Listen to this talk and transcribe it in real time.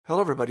Hello,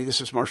 everybody. This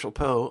is Marshall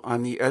Poe.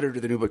 I'm the editor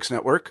of the New Books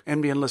Network.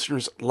 NBN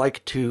listeners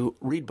like to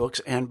read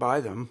books and buy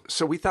them.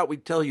 So we thought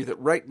we'd tell you that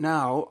right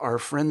now, our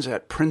friends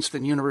at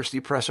Princeton University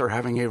Press are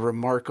having a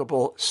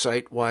remarkable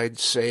site-wide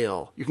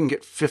sale. You can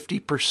get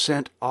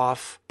 50%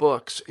 off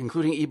books,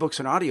 including ebooks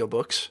and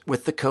audiobooks,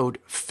 with the code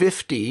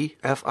 50,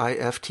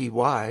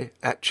 F-I-F-T-Y,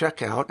 at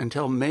checkout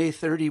until May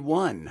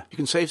 31. You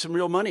can save some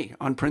real money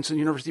on Princeton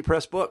University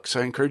Press books.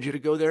 I encourage you to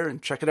go there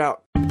and check it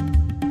out.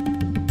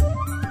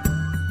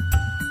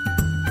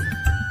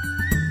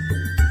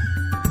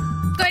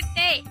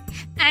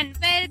 And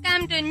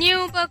welcome to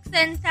New Books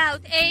in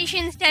South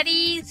Asian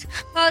Studies,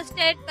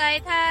 hosted by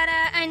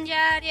Tara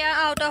Anjaria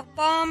out of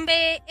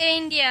Bombay,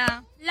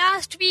 India.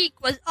 Last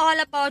week was all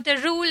about the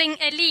ruling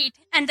elite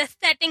and the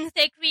settings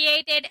they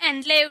created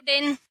and lived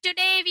in.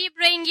 Today we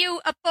bring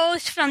you a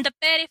post from the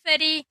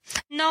periphery,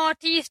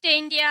 Northeast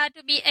India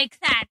to be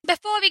exact.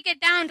 Before we get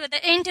down to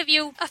the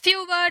interview, a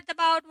few words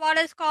about what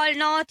is called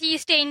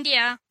Northeast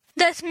India.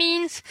 This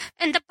means,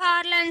 in the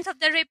parlance of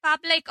the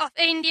Republic of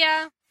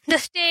India, the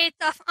states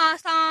of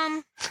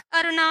Assam,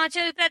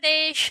 Arunachal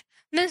Pradesh,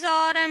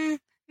 Mizoram,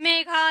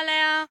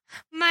 Meghalaya,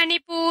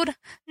 Manipur,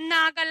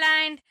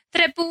 Nagaland,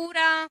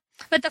 Tripura,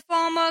 with the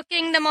former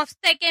kingdom of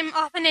Sikkim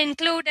often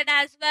included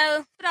as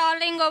well,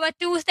 sprawling over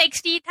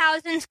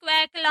 260,000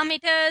 square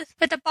kilometers,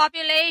 with a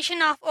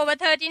population of over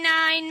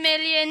 39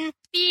 million,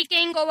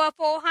 speaking over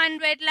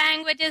 400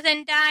 languages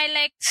and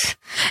dialects.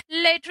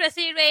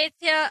 Literacy rates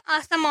here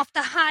are some of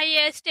the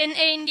highest in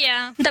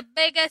India. The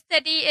biggest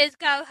city is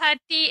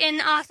Guwahati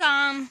in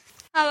Assam.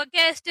 Our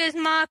guest is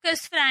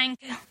Marcus Frank.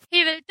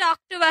 He will talk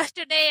to us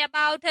today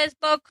about his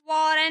book,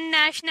 War and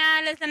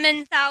Nationalism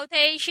in South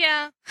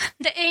Asia,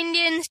 the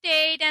Indian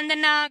State and the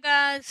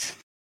Nagas.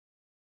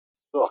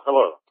 Oh,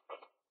 hello.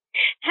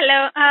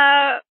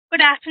 Hello.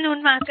 Good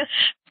afternoon, Marcus.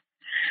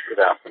 Good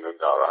afternoon,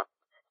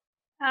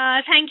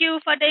 Dara. Thank you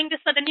for doing this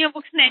for the New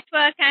Books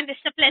Network, and it's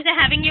a pleasure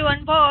having you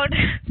on board.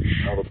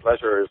 Well, the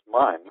pleasure is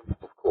mine,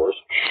 of course.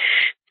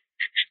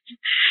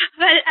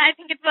 Well, I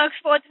think it works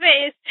both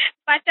ways,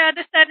 but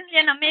this is certainly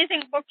an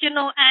amazing book,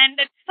 and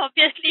it's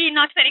obviously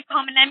not very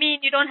common. I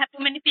mean, you don't have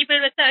too many people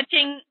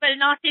researching,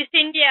 Northeast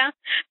India.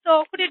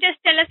 So could you just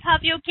tell us how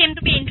you came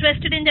to be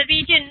interested in the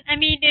region,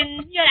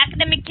 in your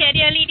academic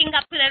career leading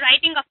up to the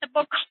writing of the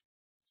book?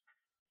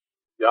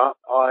 Yeah,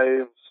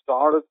 I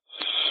started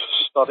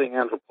studying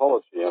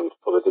anthropology and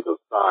political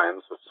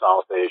science of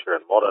South Asia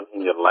and modern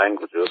Indian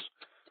languages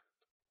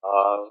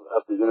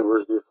at the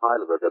University of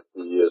Heidelberg, at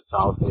the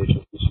South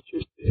Asian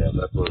Institute there.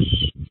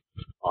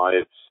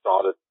 I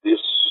started this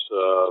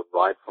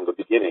right from the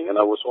beginning, and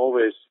I was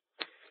always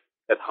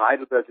at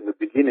Heidelberg in the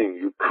beginning.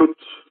 You could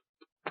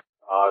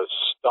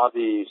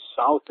study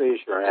South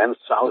Asia and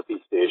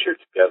Southeast Asia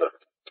together.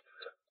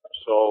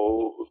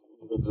 So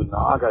the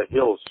Naga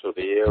Hills, so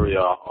the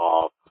area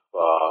of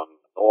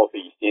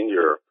Northeast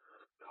India,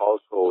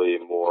 culturally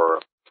more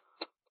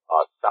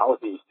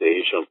Southeast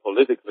Asian,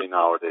 politically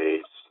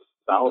nowadays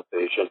South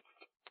Asian,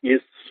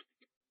 is,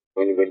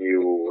 when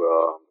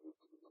you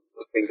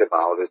think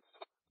about it,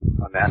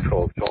 a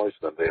natural choice.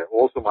 And there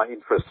also my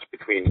interests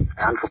between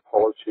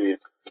anthropology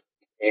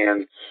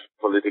and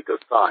political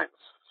science.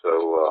 So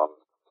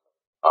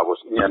I was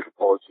in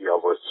anthropology. I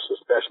was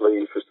especially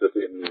interested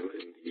in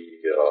the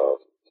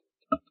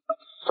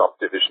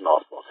subdivision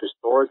of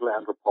historical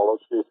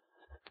anthropology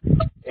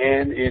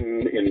and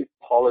in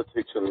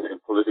politics and in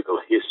political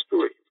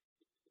history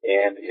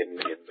and in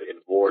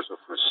wars of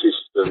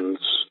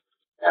resistance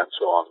and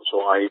so on. So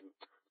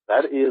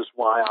that is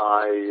why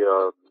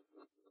I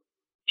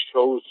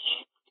chose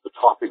the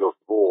topic of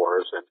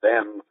wars, and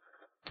then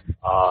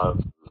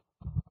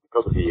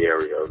because of the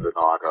area, the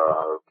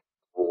Naga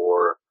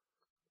War,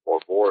 or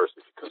wars,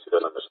 if you consider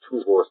them as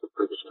two wars, the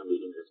British and the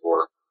Indian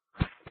War,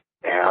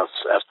 as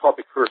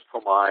topic first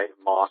for my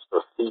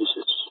master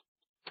thesis.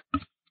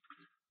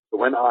 So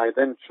when I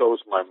then chose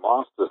my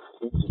master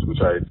thesis,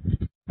 which I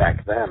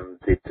back then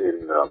did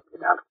in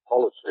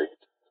anthropology,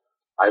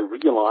 I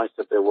realized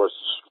that there was,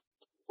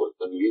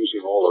 when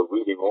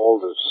reading all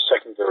the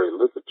secondary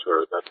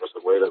literature that was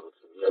available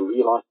to me, I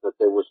realized that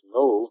there was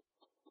no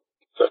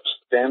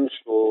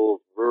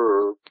substantial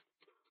work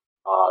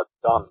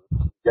done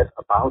yet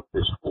about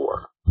this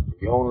war.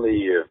 The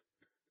only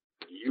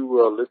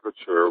newer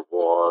literature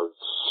was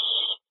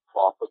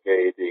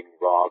propagating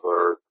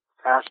rather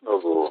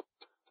fashionable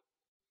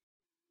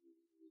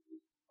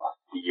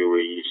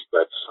theories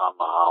that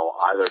somehow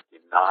either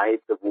denied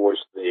the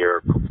wars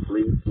there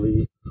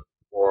completely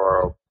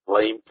or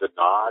blamed the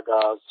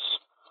Nagas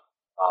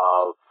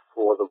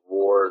for the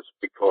wars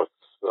because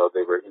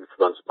they were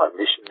influenced by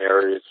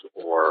missionaries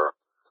or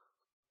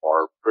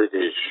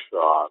British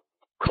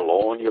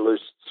colonialists.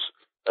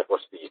 That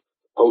was the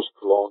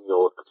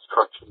post-colonial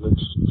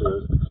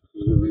constructionist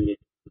theory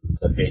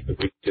that made the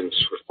victims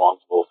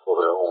responsible for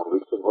their own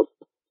victimhood.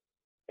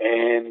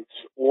 And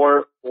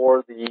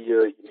or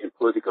the in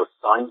political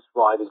science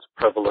writings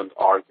prevalent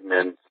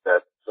argument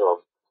that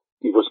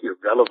it was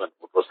irrelevant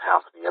what was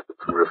happening at the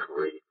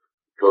periphery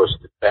because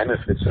the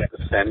benefits at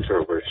the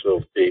center were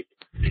so big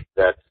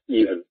that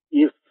even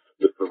if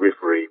the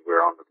periphery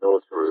were under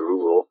military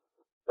rule,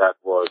 that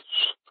was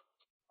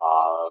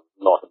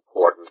not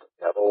important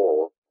at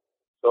all.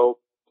 So,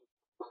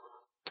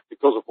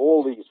 because of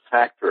all these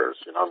factors,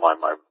 my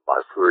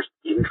first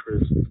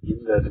interest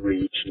in that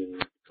region,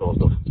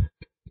 because of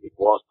it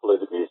was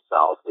politically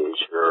South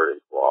Asia,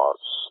 it was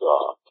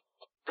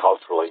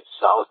culturally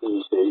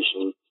Southeast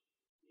Asian,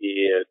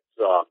 it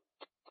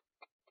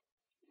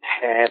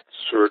had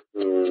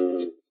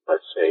certain,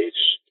 let's say,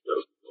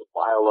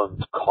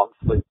 violent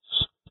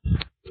conflicts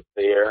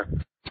there,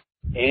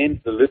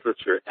 and the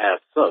literature as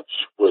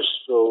such was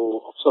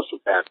of such a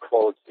bad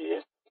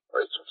quality,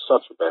 or it's of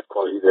such a bad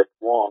quality that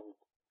one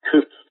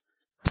could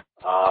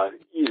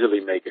easily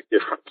make a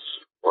difference,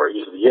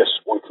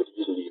 one could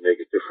easily make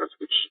a difference,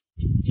 which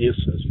is,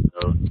 as you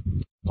know,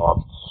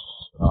 not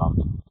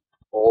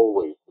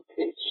always the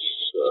case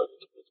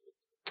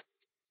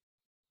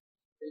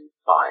in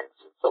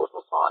science, in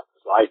social sciences.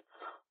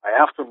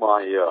 After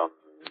my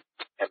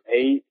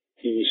MA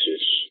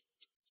thesis,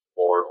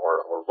 or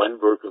when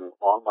working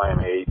on my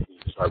MA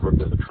thesis, I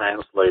worked as a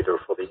translator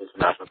for the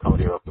International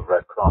Committee of the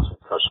Red Cross in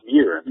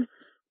Kashmir, and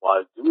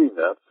while doing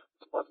that,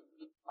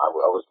 I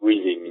was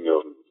reading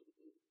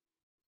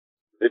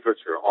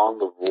literature on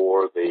the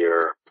war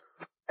there,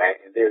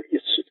 and there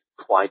is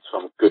quite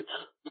some good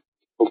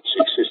books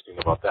existing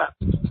about that,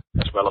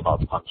 as well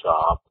about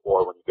Punjab,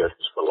 or when you go to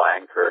Sri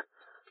Lanka,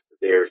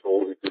 there's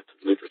always good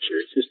literature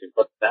existing,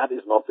 but that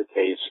is not the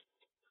case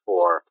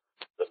for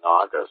the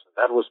Nagas. And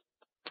that was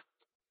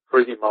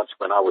pretty much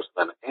when I was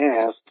then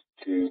asked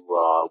to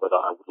whether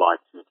I would like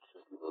to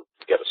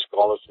get a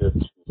scholarship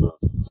to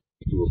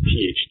do a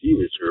PhD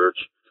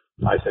research.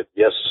 I said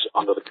yes,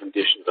 under the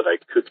condition that I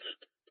could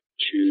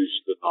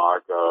choose the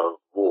Naga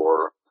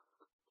War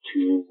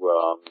to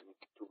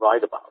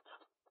write about.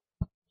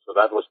 So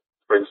that was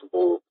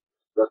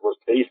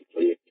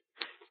basically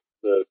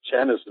the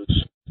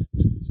genesis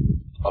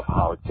of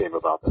how it came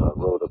about that I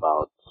wrote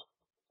about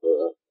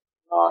the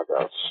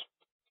Nagas.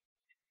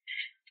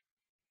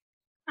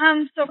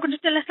 So could you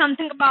tell us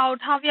something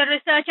about how your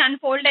research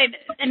unfolded?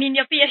 I mean,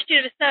 your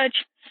PhD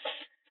research.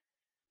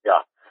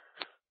 Yeah,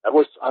 that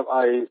was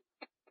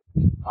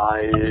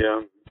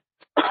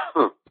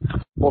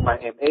for my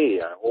MA.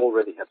 I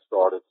already had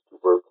started to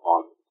work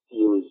on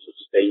theories of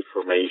state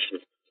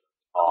formation,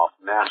 of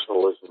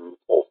nationalism,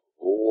 of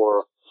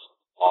war,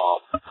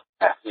 of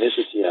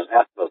ethnicity and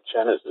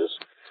ethnogenesis,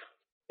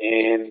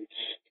 and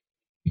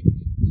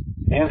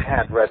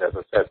had read, as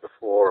I said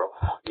before,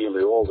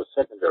 nearly all the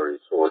secondary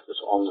sources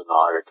on the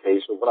Naga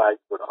case. So what I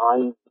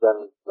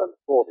then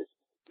thought is,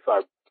 if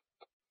I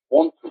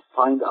want to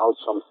find out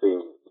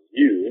something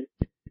new,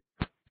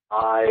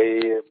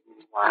 I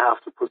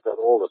have to put that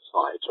all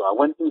aside. So I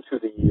went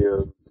mostly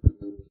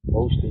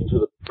into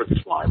the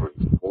British Library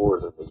more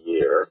than a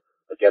year.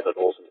 I gathered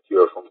also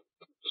material from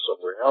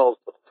somewhere else,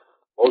 but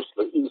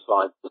mostly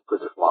inside the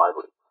British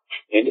Library,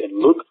 and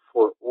looked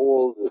for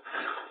all the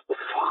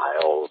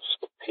files,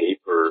 the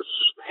papers,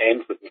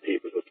 handwritten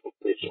papers of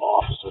British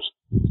officers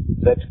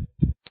that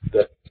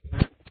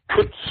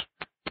could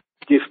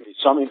give me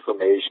some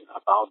information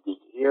about the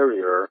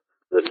area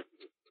that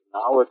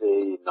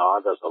nowadays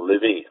Nagas are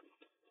living in.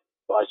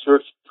 So I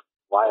searched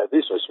via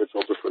this. I searched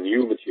also for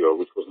new material,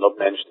 which was not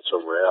mentioned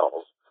somewhere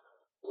else,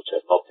 which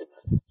had not been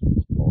mentioned.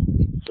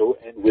 So,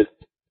 and with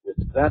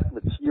that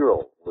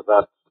material, with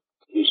that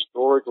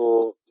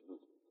historical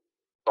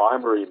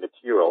primary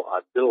material,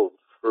 I built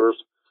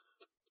first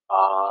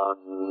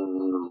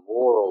on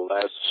more or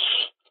less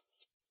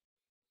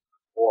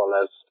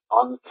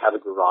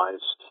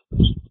uncategorized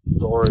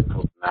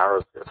historical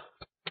narrative.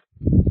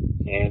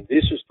 And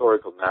this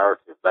historical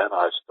narrative, then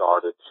I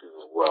started to,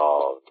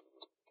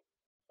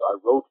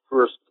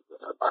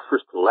 I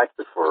first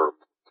collected for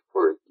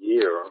a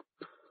year,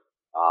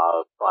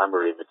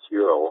 primary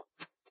material.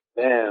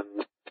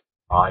 Then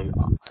I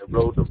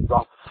wrote a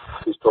rough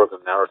historical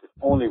narrative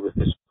only with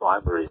this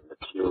primary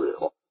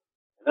material.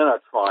 And then I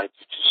tried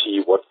to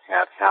see what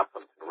had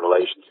happened in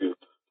relation to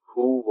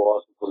who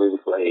was the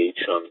political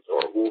agent,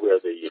 or who were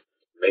the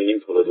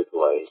main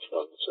political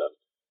agents,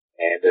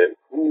 and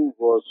who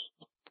was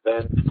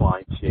then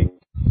fighting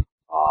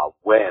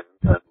when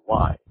and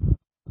why.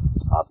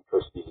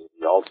 Because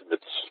the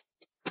ultimate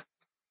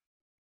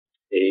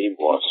aim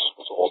was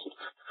also to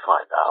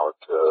find out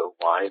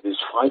why this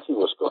fighting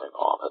was going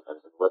on, and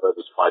whether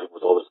this fighting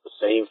was always the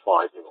same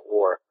fighting,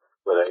 or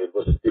whether it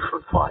was a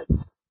different fight.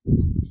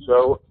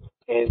 So,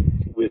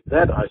 and with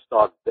that, I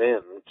start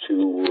then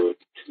to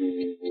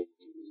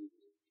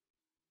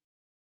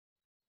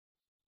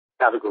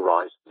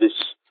categorize this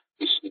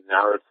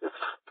narrative.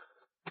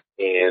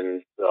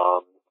 And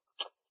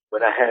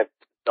when I had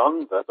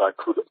done that, I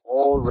could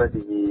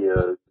already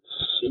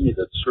see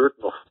that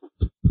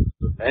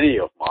many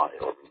of my,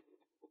 or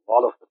a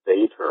lot of the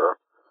data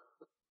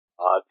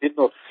did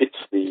not fit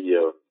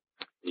the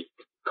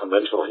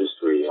conventional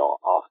history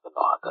of the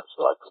Naga.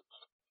 So I could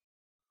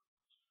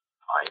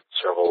find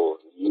several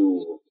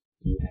new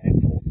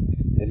angles.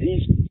 And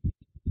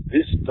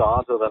this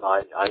data that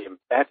I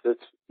embedded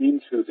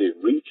into the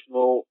regional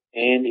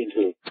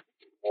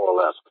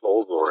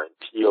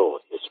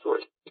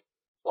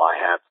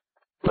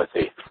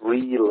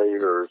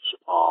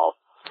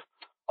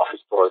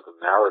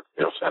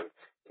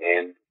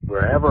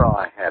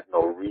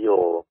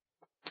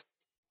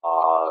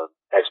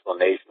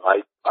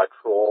explanation, I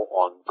draw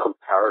on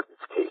comparative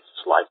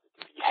cases, like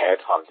the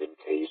headhunting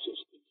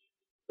cases,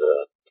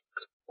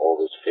 all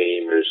those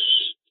famous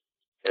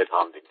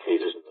headhunting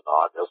cases in the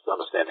Nagas. To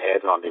understand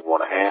headhunting,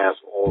 one has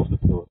also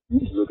to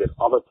look at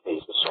other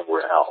cases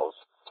somewhere else.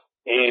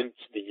 And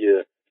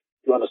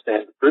to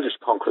understand the British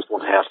conquest,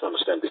 one has to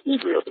understand the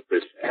history of the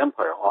British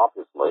Empire,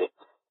 obviously.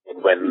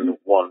 And when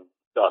one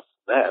does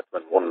that,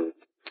 when one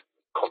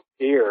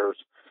compares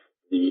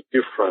the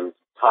different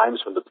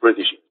times when the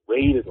British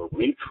invaded or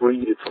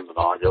retreated from the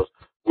Nagas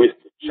with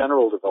the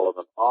general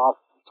development of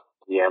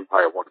the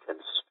empire, one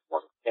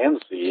can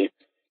see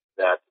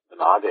that the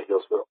Naga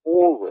Hills were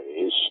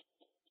always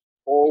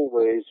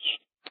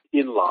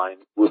in line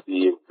with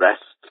the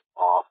rest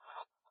of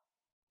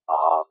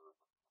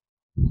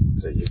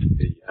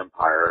the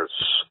empire's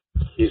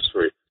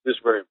history. This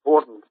is very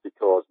important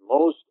because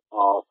most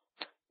of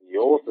the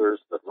authors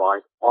that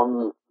write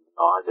on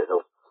Naga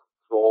Hills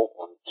draw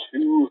on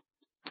two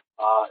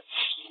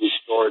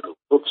historical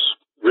books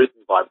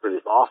written by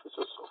British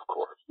officers, of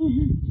course.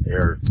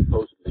 They're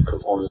supposedly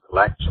only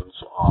collections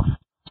of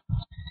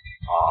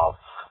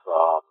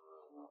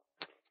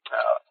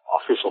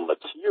official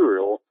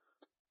material,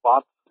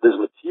 but this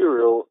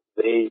material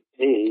they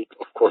take,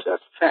 of course, as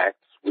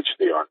facts, which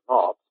they are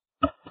not,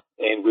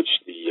 and which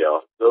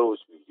those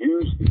who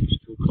use these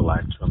two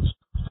collections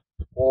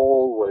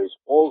always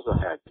also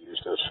had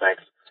used as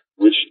facts,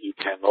 which you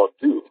cannot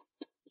do.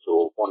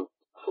 So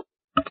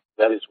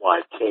that is why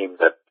it came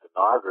that the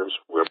Nagas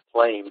were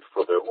blamed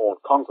for their own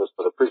conquest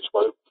by the British,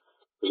 because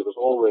it was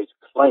always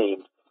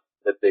claimed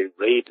that they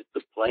raided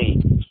the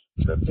plains,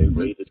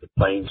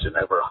 in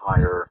ever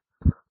higher,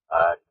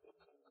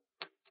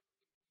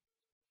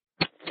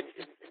 in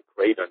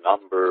greater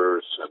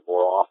numbers and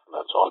more often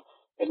and so on.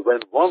 And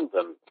when one of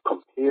them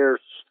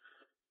compares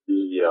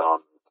the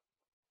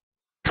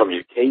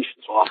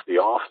communications of the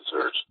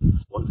officers,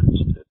 one can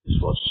see that this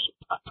was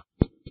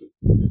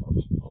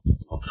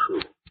not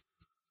true.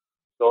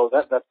 So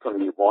that's going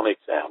to be one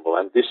example,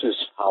 and this is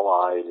how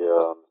I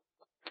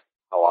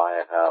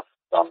have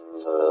done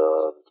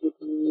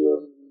the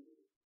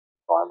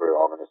primary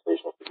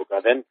organization of the book.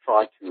 I then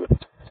try to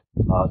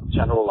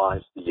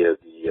generalize the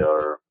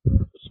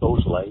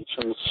social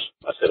agents.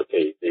 I said,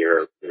 okay, they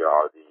are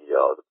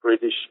the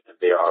British and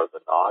they are the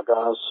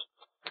Nagas,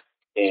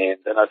 and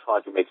then I try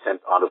to make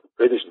sense out of the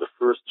British in the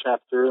first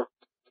chapter,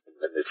 and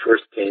when they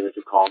first came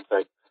into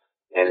contact,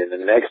 and in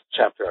the next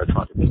chapter I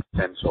try to make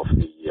sense of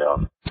the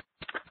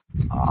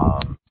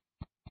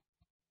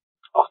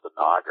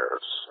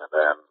Nagas, and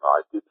then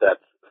I did that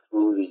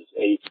through these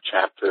 8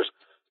 chapters.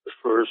 The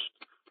first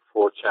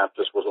 4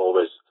 chapters was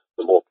always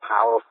the more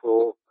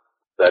powerful,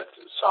 that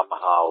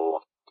somehow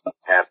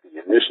had the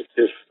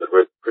initiative, that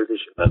were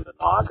British, and then the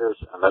Nagas,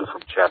 and then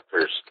from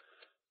chapters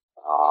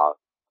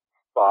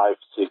 5,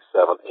 6,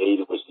 7, 8,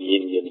 it was the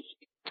Indians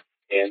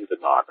and the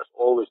Nagas.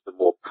 Always the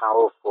more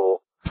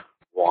powerful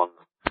one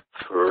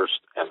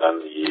first, and then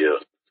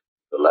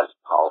the less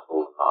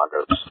powerful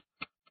Nagas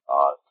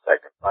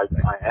second.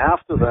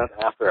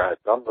 After I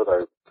had done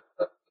that,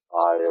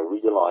 I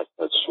realized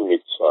that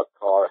Sumit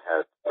Sarkar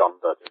had done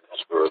that in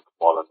his work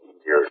while in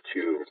India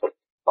too, but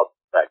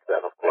back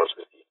then, of course,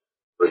 with the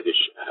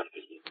British and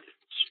the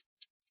Indians.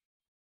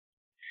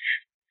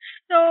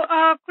 So,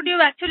 could you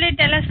actually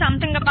tell us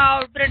something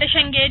about British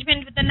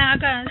engagement with the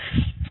Nagas?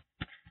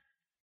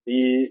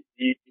 The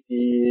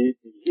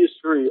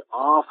history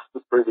of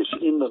the British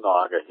in the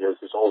Naga Hills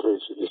is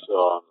always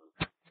a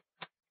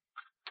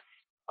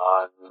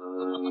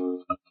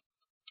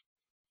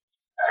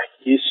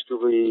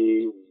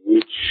history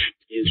which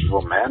is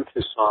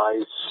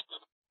romanticized,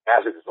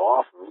 as it is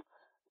often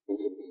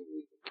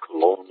in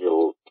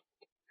colonial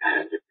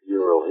and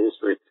imperial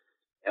history,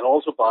 and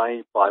also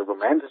by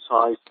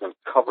romanticized and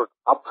covered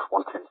up,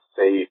 one can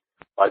say,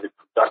 by the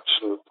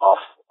production of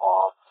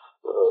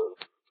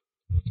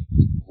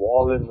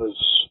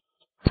Wallinger's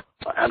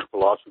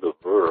anthropological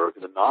work.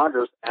 The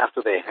Nagas,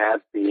 after they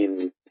had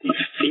been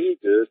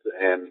defeated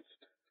and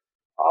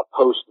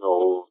posed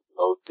no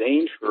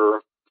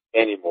danger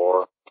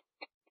anymore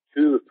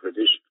to the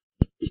British,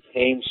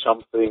 became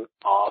something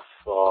of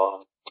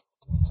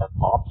an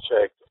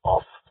object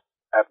of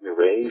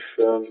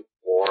admiration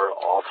or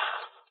of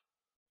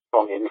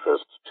strong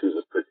interest to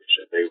the British.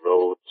 And they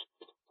wrote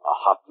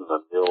Hutton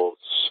and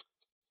Mills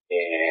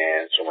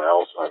and someone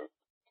else, I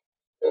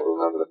don't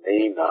remember the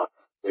name now.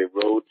 They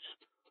wrote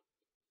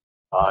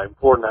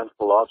important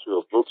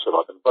anthropological books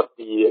about them. But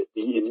the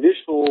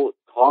initial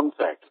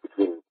contact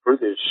between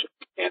British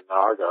and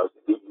Nagas,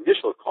 the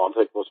initial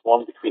contact was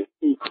one between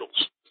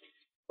equals.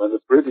 When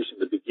the British in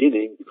the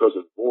beginning, because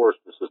of wars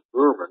with the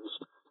Burmans,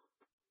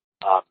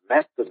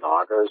 met the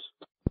Nagas,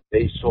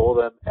 they saw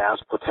them as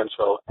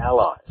potential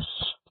allies,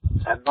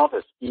 and not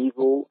as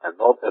evil and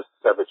not as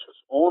savages.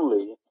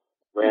 Only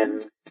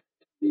when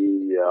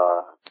the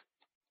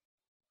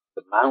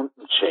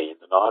mountain chain,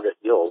 the Naga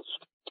Hills,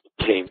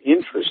 became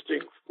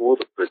interesting for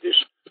the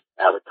British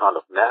as a kind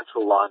of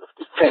natural line of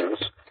defense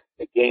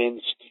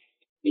against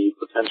the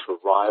potential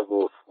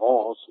rival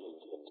France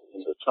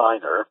in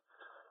Indochina,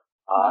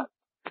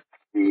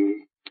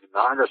 the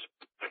Nagas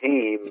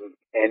became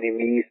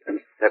enemies and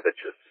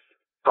savages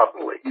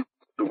suddenly.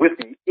 With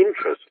the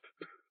interest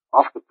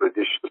of the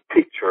British, the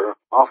picture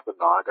of the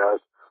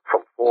Nagas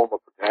from former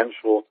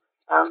potential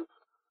and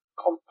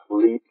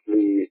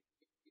completely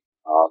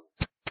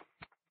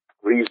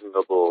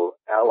reasonable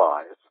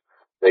allies,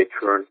 they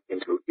turned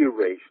into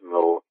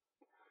irrational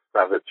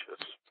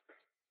savages.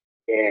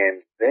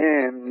 And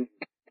then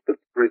the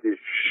British,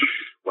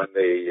 when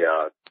they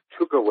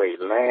took away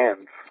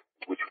land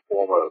which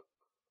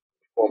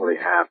formerly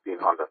had been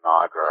under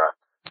Naga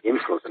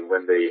influence, and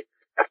when they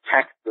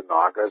attacked the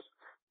Nagas,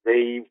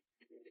 they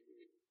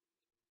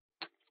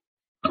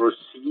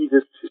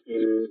proceeded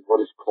in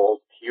what is called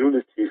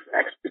punitive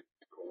expeditions,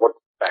 what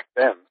back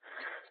then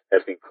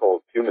had been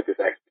called punitive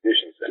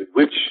expeditions, and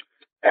which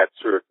at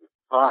certain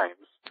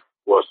times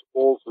was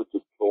also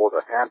deplored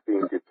or had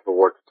been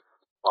deplored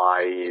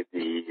by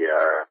the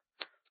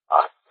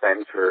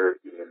center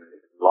in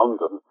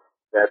London,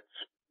 that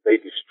they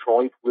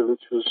destroyed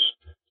villages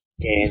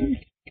and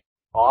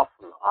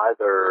often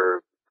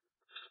either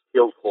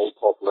killed whole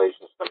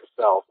populations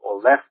themselves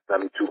or left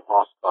them to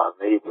hostile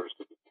neighbors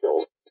to be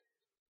killed.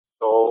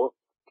 So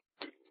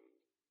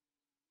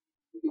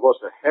it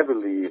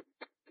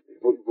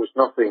was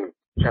nothing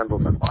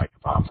gentlemanlike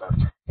about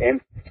that.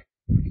 And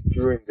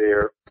during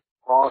their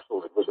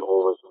partial, it was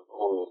always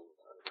only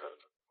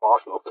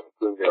partial of them,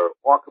 during their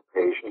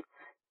occupation,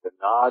 the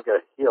Naga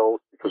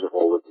Hills, because of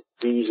all the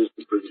diseases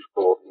the British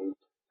brought in,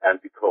 and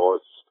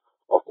because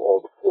of all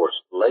the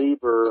forced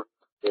labor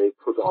they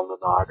put on the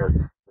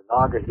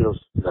Naga Hills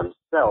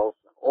themselves,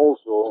 and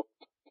also,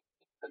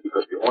 and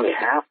because we only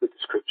have the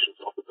descriptions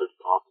of the British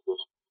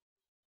officers,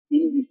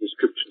 in the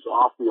descriptions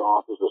of the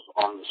officers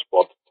on the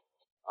spot,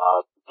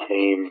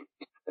 became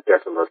a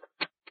desolate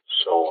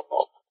zone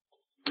of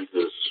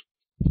diseases,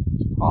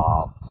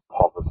 of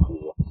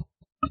poverty,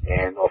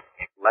 and of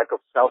lack of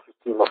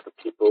self-esteem of the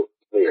people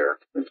there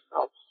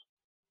themselves.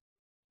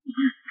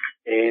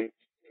 And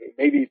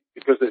maybe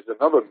because there's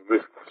another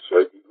myth, so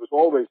it was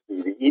always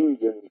the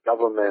Indian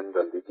government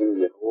and the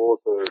Indian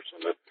authors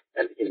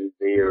and in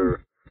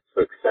their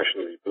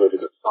succession in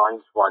political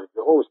science writings,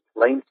 they always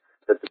claimed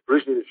that the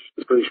British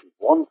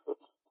wanted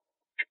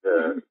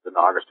the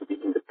Nagas to be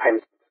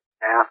independent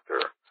after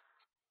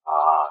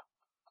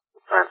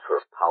the transfer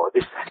of power.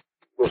 This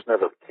was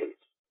never the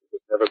case. It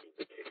was never been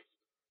the case.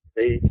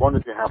 They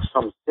wanted to have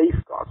some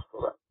safeguards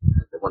for them.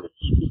 They wanted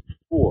to speak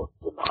for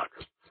the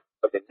Nagas,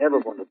 but they never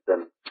wanted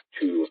them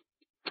to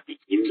be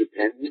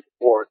independent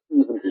or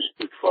even to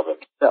speak for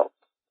themselves.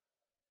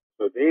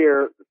 So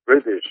there, the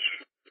British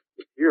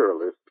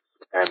imperialists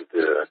and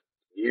the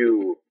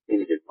new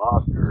Indian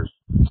masters,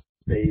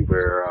 they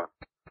were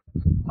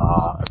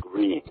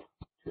agreeing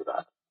to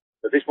that.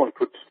 So this one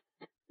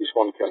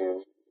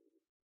can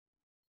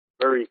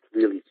very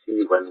clearly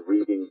see when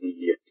reading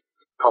the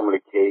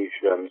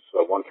communications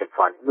one can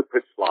find in the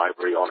British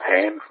Library on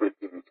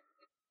handwritten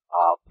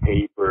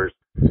papers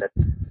that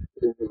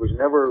there was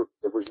never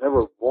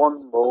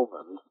one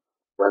moment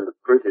when the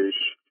British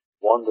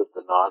wanted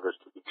the Nagas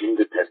to be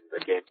independent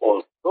again,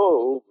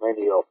 although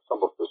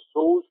some of the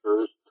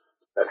soldiers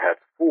that had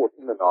fought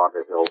in the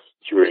Naga Hills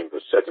during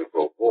the Second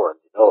World War, and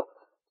the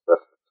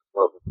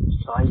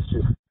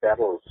decisive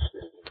battles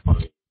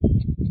on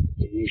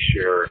the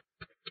Asia,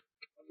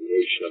 on the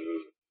Asian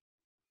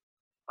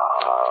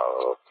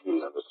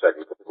field in the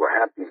Second World War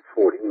had been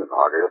fought in the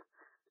Naga,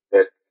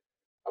 that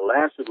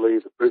allegedly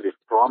the British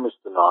promised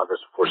the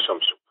Nagas for some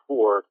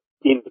support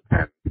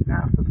independent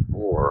after the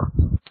war,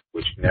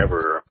 which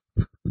never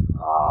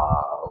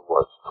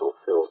was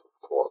fulfilled,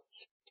 of course.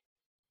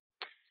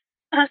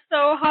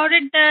 So how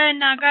did the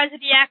Nagas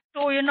react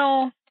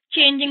to,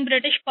 changing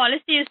British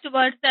policies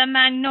towards them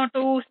and,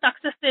 to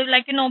successive,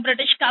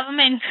 British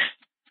governments?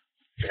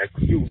 Yeah,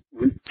 could you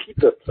repeat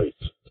that, please?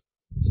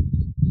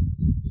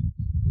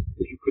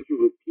 Could you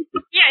repeat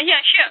it? Yeah,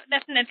 sure,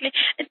 definitely.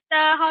 It's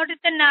how did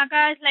the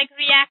Nagas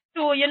react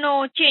to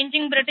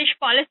changing British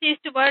policies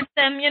towards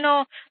them?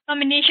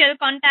 From initial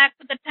contact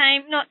to the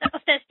time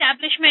of the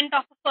establishment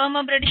of a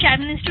firmer British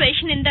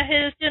administration in the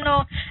hills,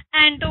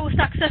 and to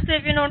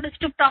successive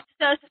district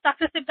officers,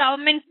 successive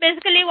governments.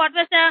 Basically, what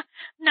was the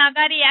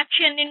Naga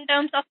reaction in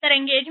terms of their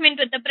engagement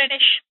with the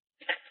British?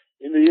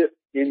 In the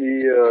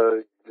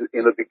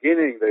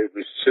beginning, they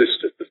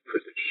resisted the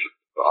British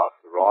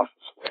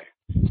ferociously.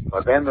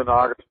 But then the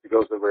Nagas,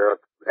 because they were,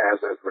 as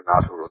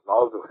Renato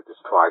Ronaldo had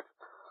described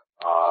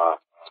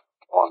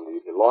on the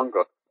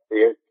Ilongot,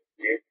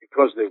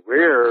 because they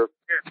were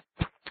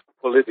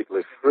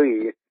politically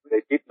free,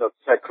 they did not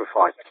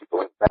sacrifice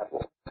people in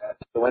battle.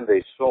 So when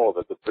they saw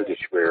that the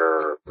British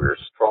were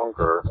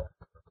stronger,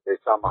 they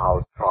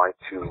somehow tried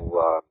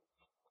to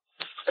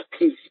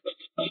appease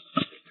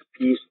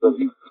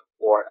them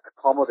or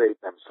accommodate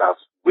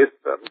themselves with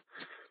them.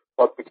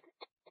 But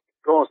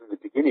because in the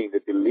beginning they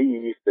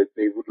believed that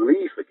they would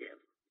leave again,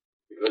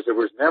 because there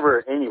was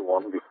never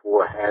anyone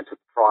beforehand who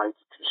tried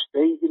to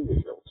stay in the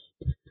hills.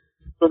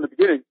 So in the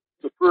beginning,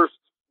 the first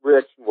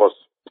reaction was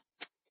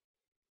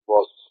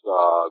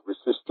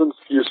resistance,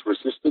 fierce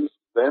resistance,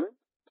 then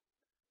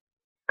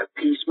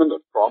appeasement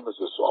and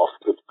promises of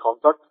good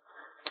conduct.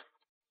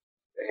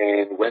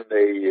 And when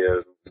they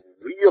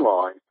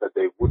realized that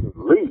they wouldn't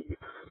leave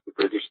the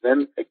British,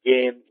 then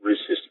again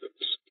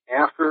resistance.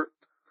 After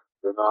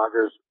the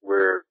Nagas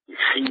were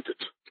defeated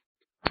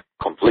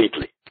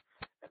completely,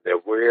 and there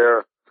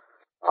were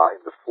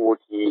in the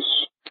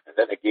 40s, and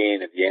then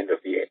again at the end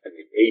of the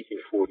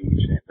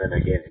 1840s, and then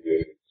again in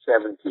the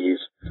 1870s,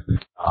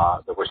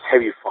 there was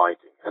heavy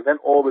fighting, and then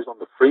always on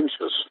the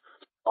fringes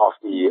of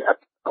the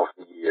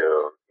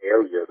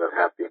area that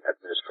had been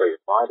administered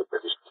by the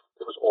British,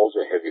 there was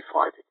also heavy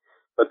fighting.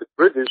 But the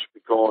British,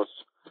 because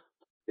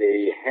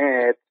they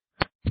had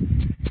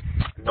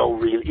no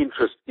real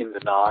interest in the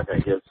Naga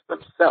Hills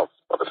themselves,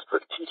 but a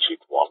strategic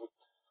one,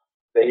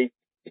 and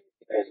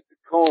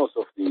because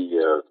of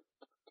the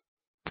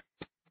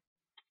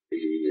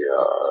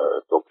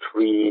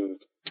doctrine,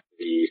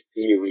 the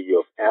theory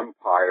of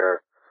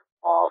empire,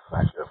 of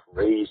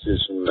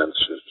racism and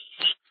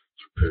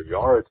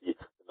superiority,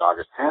 the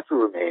Nagas had to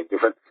remain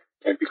different.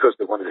 And because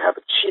they wanted to have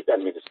a cheap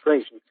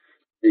administration,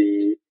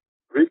 the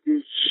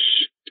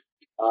British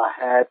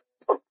had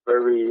a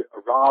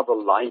rather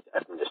light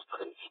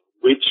administration,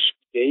 which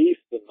gave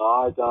the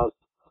Nagas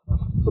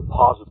the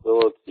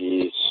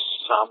possibility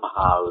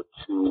somehow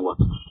to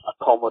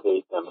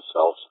accommodate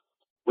themselves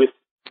with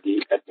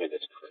the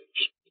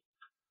administration.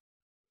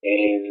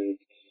 And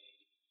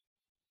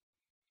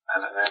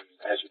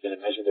as you can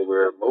imagine,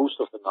 most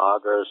of the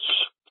Nagas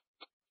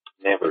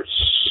never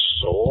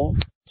saw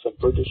some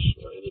British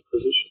or any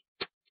British,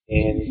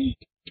 and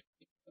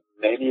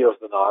many of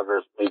the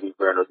Nagas maybe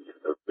were not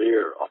even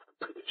aware of the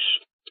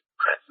British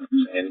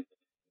presence. And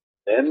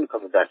then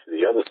coming back to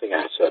the other thing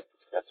I said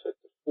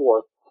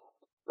before,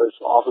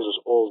 British officers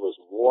always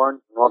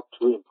warned not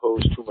to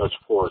impose too much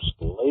forced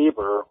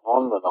labor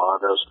on the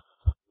Nagas,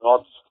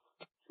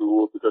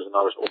 because the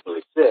Nagas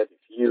openly said,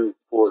 if you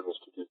force us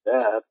to do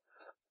that,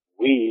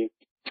 we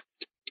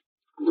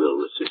will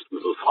resist, we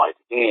will fight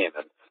again.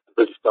 And the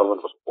British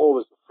government was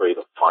always afraid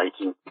of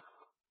fighting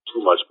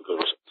too much because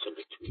it was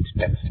simply too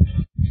expensive.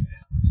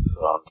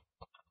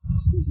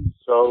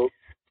 So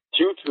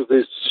due to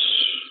this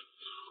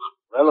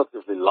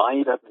relatively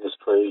light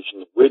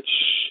administration, which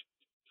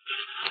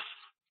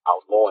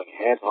outlawing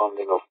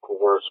headhunting, of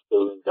course,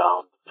 building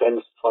down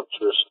defense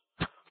structures,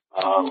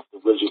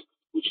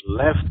 which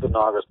left the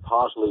Nagas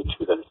partially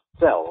to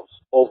themselves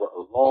over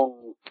a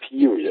long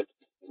period,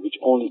 which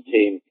only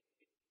came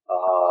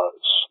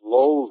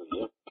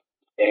slowly,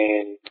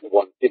 and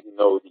one didn't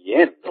know the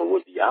end or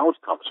what the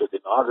outcome. So the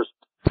Nagas,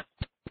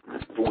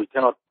 we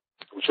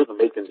shouldn't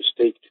make the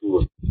mistake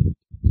to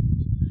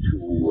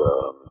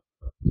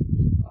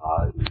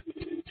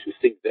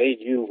think they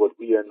knew what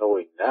we are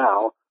knowing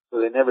now. So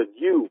they never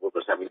knew what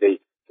was happening. They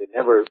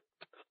never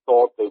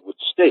thought they would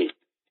stay,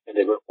 and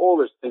they were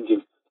always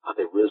thinking,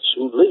 they will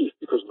soon leave,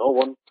 because no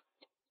one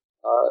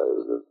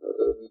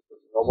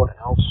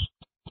else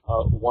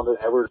wanted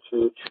ever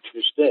to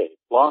stay.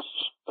 Plus,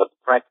 the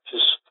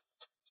practice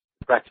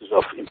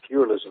of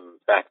imperialism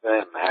back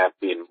then had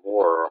been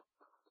more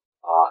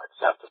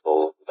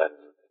acceptable than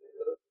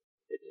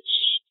it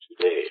is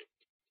today.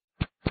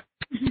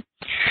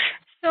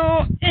 So,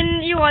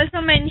 and you also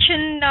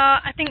mentioned,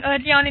 I think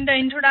early on in the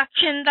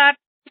introduction, that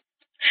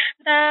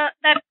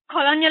that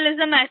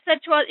colonialism as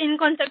such was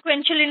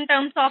inconsequential in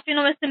terms of,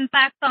 its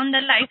impact on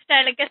their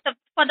lifestyle, I guess,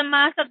 for the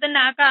mass of the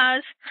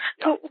Nagas,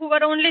 who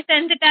were only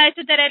sensitized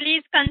to their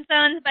allies'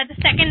 concerns by the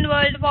Second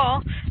World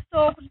War.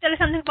 So could you tell us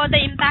something about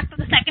the impact of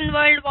the Second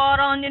World War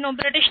on,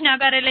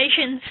 British-Naga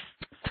relations?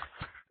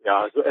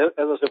 Yeah, so as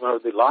I said,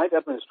 the light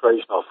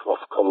administration of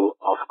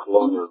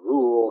colonial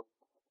rule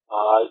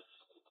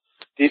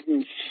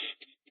didn't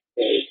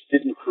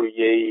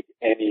create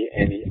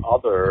any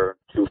other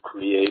to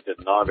create a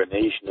Naga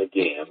nation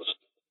against,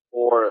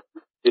 or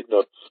did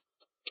not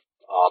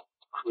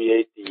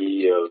create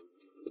the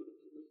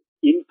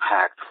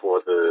impact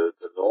for the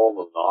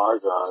normal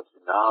Naga to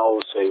now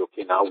say,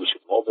 okay, now we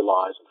should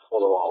mobilize and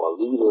follow our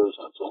leaders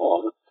and so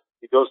on,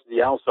 because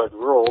the outside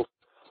world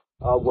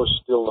was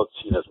still not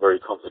seen as very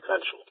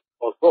consequential.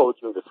 Although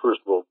during the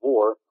First World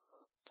War,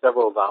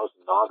 several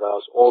thousand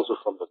Nagas, also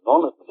from the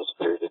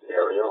non-administrated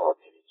area, or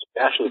maybe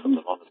especially from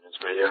the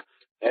non-administrated area,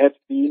 had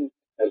been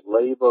as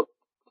labor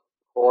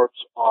corps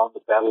on the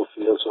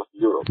battlefields of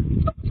Europe.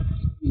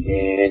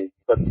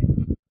 But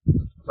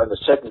when the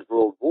Second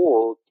World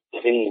War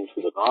came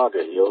to the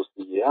Naga Hills,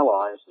 the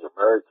Allies, the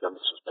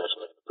Americans,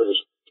 especially the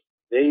British,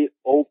 they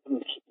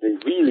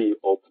really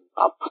opened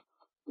up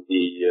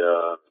the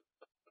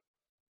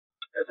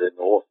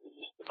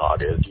northeast, the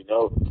Naga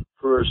Hills.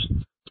 First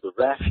the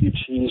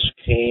refugees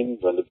came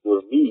when the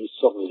Burmese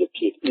suddenly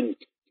appeared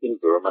in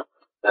Burma.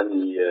 Then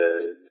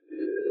the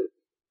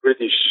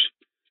British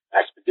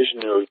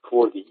Expeditionary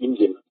Corps, the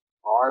Indian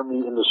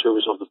Army in the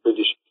service of the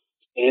British,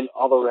 and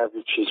other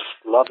refugees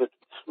flooded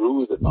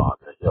through the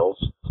Naga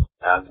Hills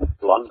and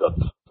plundered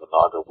the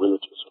Naga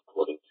villages,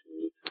 according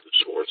to the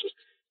sources.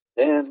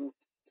 Then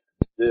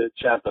the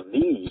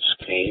Japanese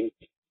came,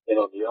 and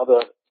on the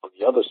other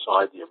the other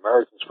side, the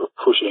Americans were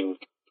pushing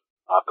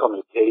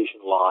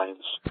communication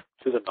lines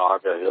to the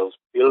Naga Hills,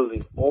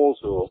 building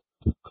also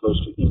close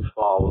to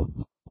Imphal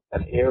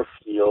an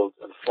airfield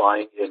and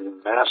flying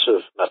in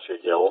massive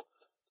material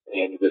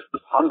and with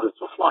hundreds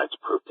of flights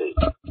per day.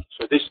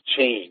 So this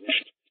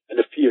changed, and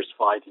the fierce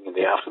fighting in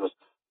the aftermath,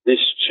 this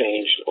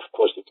changed, of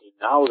course.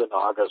 Now the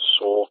Nagas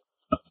saw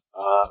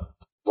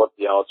what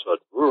the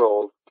outside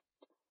world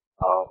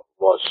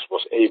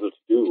was able to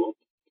do.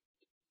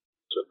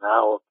 So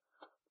now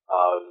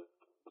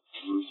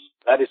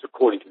that is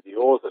according to the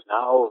authors.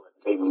 Now,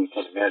 maybe we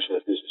can imagine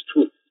that this is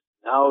true.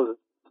 Now the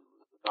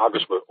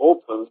Nagas were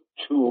open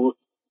to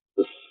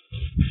the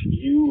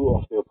view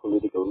of their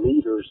political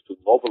leaders to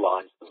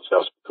mobilize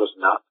themselves, because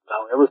now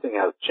everything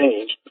has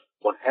changed.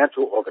 One had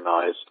to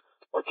organize.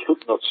 One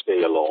could not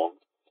stay alone.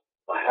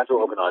 One had to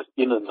organize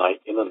in a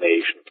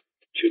nation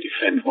to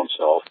defend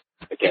oneself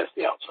against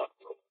the outside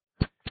world.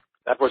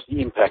 That was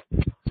the impact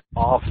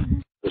of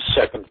the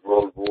Second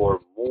World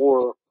War,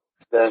 more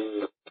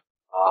than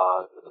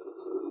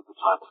the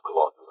time of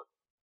colonialism.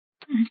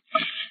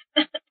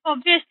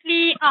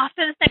 Obviously,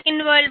 after the Second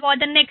World War,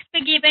 the next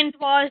big event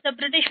was the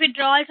British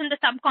withdrawal from the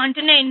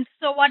subcontinent.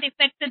 So what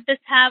effect did this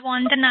have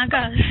on the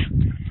Nagas?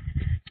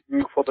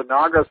 For the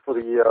Nagas, for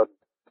the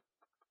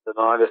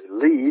Naga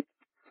elite,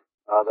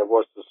 there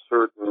was a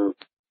certain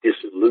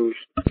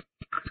disillusion,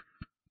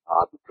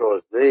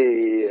 because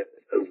they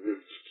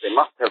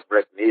must have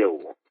read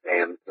Nehru,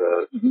 and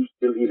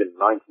still even in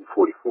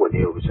 1944,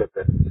 Nehru said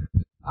that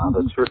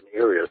that certain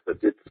areas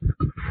that did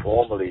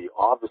formerly,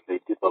 obviously,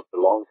 did not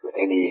belong to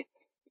any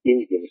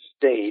Indian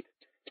state,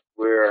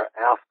 were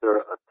after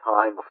a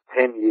time of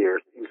 10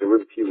 years,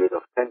 interim period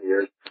of 10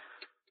 years,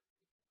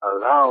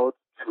 allowed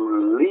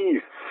to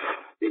leave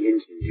the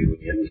Indian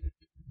Union,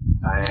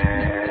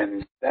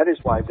 and that is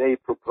why they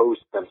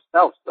proposed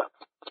themselves that.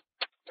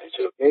 They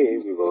said, okay,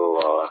 we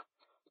will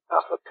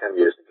have a 10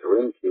 years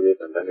interim period,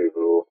 and then we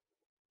will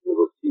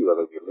see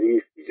whether we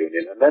leave the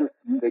Union. And then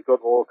they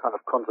got all kind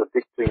of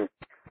contradicting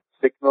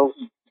signals,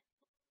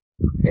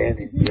 and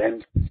in the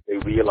end, they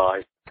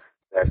realized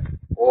that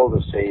all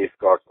the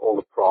safeguards, all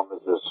the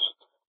promises,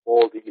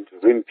 all the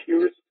interim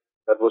periods,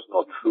 that was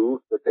not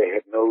true, that they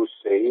had no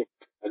say,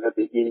 and that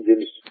the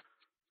Indians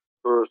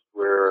first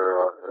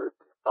were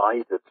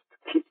decided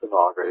to keep the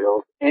Naga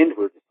Hills and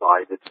were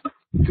decided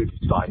to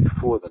decide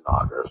for the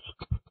Nagas,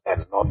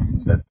 and not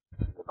that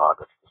the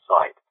Nagas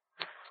decide.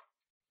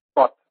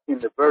 But in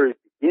the very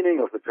beginning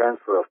of the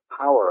transfer of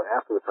power,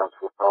 after the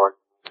transfer of power,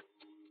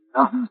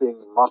 nothing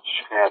much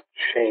had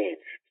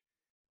changed.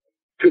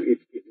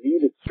 It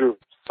needed through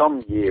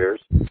some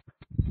years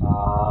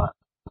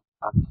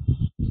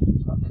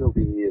until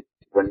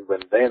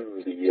when then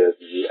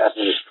the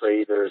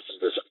administrators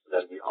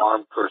and the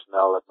armed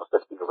personnel, that must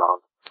have been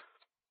around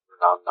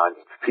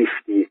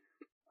 1950,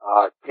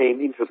 came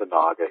into the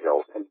Naga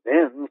Hills, and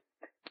then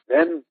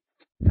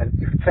an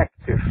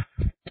effective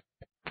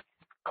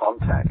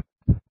contact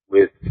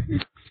with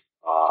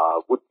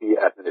would-be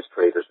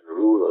administrators and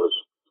rulers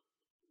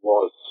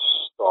was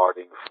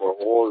starting for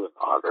all the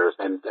Nagas,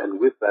 and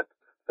with that,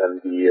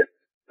 then the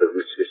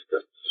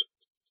resistance.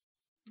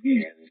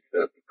 And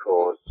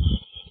because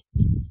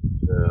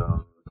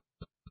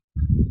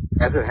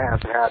as it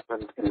has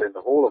happened in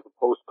the whole of the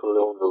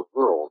post-colonial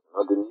world,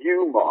 the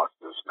new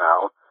masters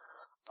now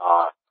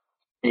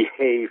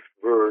behaved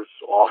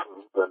worse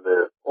often than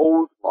the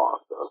old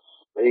masters.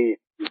 They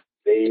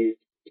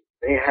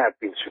had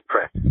been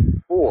suppressed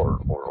before,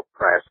 or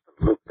oppressed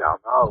and looked down.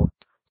 Now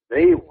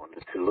they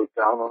wanted to look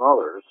down on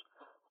others,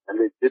 and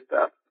they did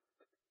that.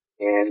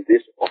 And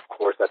this, of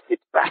course, that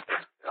hit back.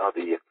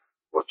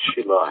 What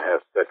Schiller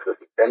has said, the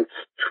bent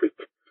trick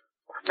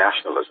of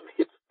nationalism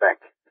hits back.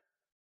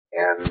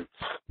 And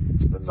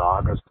the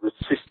Nagas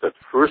resisted.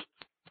 First,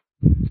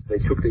 they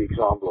took the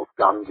example of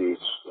Gandhi's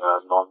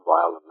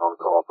non-violent,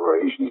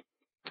 non-cooperation.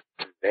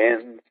 And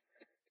then,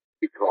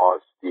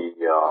 because the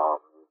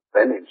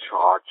then in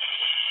charge,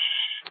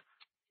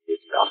 the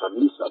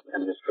Assamese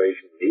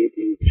administration,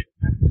 Negi,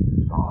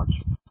 in charge,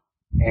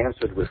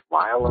 answered with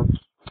violence.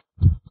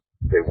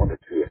 They wanted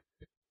to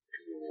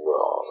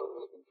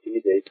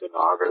intimidate the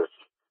Nagas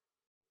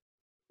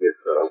with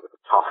a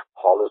tough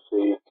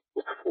policy,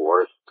 with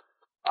force.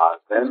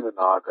 Then the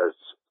Nagas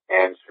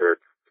answered,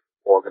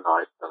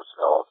 organized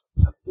themselves,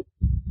 and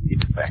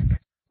hit back.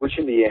 Which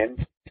in the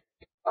end,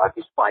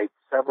 despite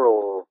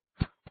several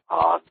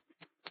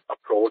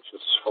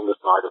approaches from the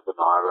side of the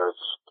Nagas,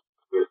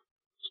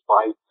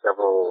 despite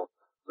several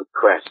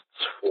requests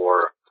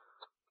for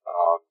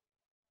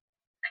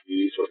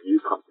peace or new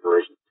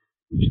configuration,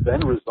 which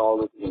then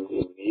resulted in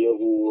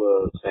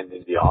Nehru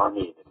sending the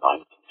army in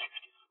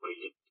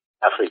 1953,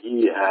 after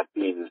he had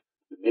been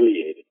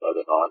humiliated by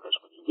the Nagas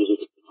when he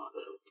visited the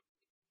Nagas.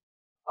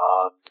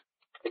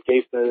 It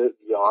gave the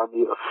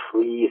army a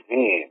free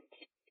hand,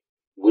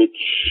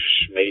 which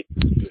made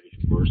the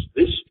situation worse.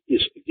 This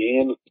is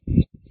again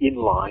in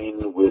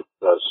line with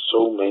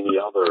so many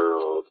other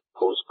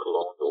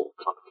post-colonial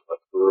countries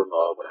like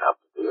Burma, what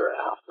happened there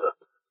after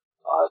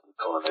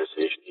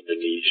decolonization,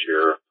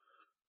 Indonesia,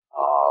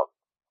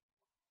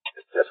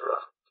 etc.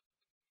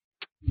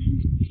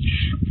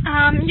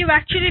 You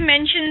actually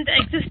mentioned the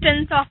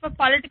existence of a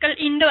political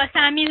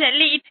Indo-Assamese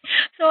elite.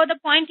 So the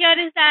point here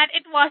is that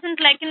it wasn't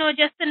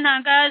just the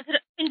Nagas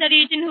in the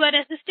region who were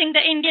resisting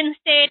the Indian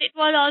state. It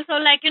was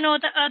also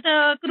the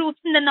other groups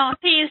in the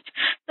northeast.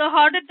 So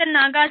how did the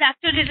Nagas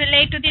actually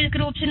relate to these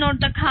groups?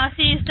 The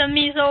Khasis, the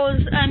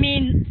Mizos,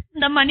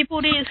 the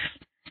Manipuris.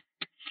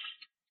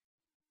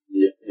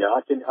 Yeah,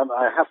 I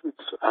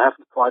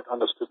haven't quite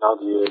understood now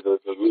the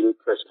real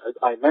question.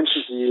 I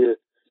mentioned the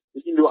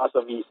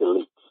Indo-Assamese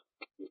elite.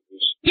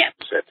 Yeah.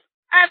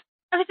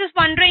 I was just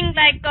wondering,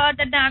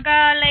 the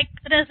Naga,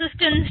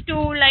 resistance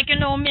to,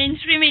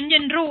 mainstream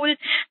Indian rule,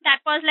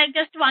 that was,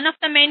 just one of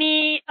the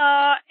many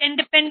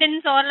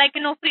independence or,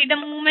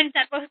 freedom movements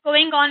that was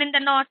going on in the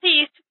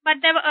Northeast.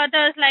 But there were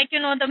others,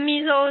 the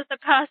Mizos,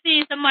 the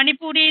Khasis, the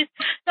Manipuris.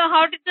 So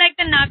how did,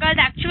 the Nagas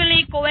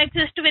actually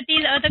coexist with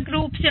these other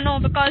groups,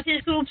 because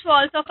these groups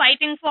were also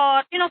fighting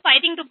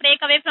to break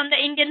away from the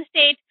Indian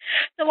state.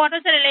 So what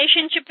was the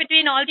relationship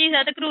between all these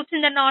other groups in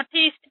the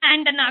Northeast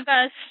and the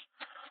Nagas?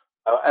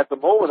 At the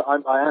moment,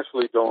 I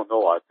actually don't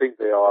know. I think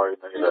they are in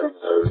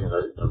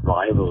a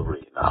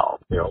rivalry now.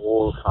 They are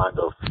all kind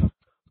of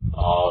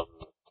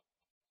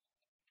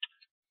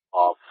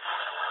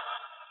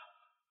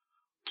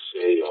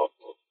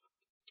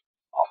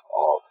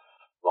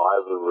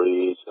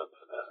rivalries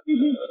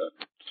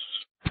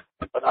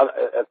but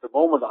at the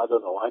moment, I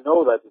don't know. I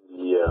know that in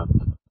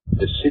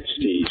the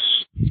 60s,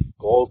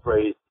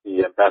 Galbraith,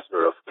 the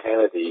ambassador of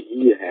Kennedy,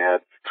 he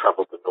had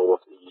traveled the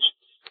Northeast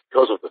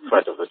because of the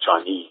threat of the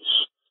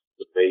Chinese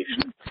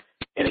invasion,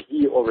 and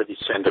he already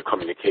sent a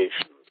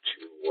communication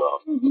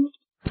to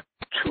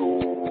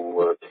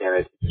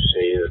Kennedy to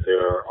say that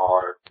there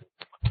are,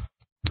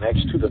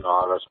 next to the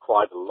Nagas,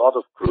 quite a lot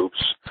of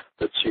groups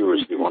that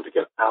seriously want to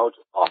get out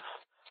of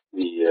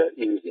the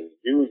Indian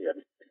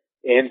Union.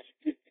 And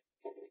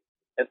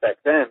back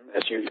then,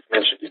 as you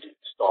mentioned, it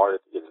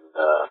started in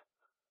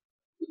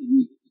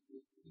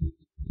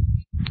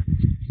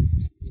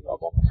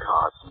among the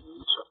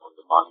Khasis, among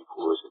the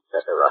Manipurs,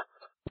 etc.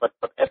 But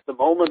at the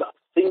moment, I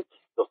think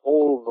the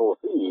whole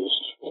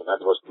Northeast, and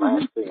that was the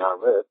last thing I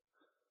read,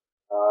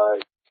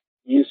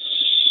 is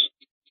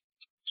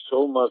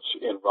so much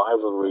in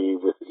rivalry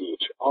with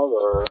each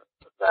other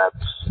that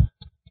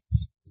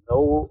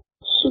no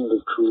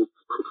single group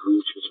could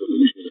reach a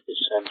solution at the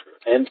center.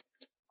 And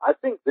I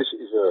think this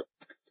is a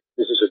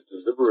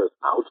deliberate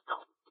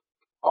outcome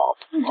of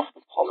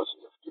the policy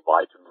of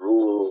divide and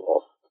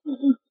rule,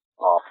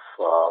 of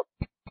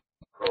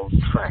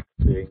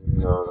protracting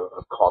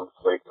a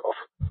conflict, of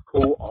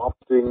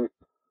co-opting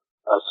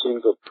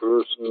single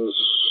persons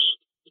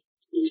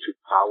into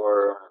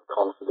power and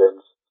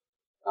confidence.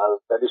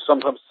 That is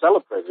sometimes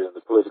celebrated in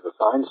the political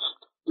science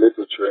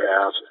literature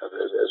as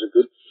a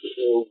good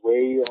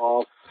way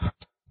of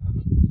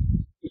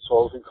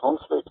resolving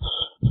conflicts.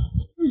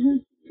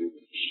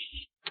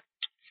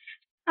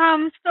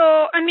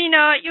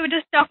 You were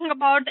just talking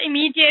about the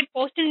immediate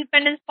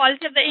post-independence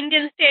policy of the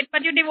Indian state,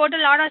 but you devote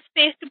a lot of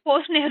space to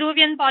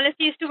post-Nehruvian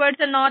policies towards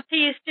the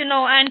Northeast,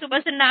 and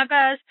towards the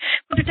Nagas.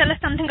 Could you tell us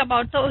something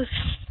about those?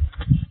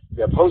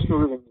 Yeah,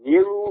 post-Nehruvian.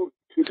 Nehru,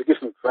 to give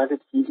him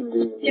credit, in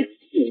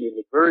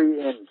the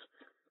very end,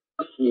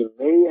 he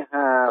may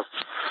have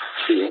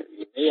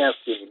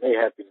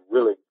been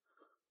willing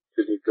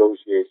to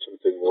negotiate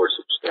something more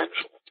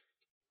substantial.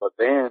 But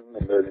then,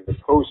 in the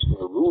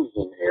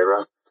post-Nehruvian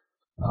era,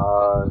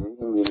 the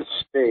Indian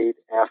state,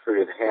 after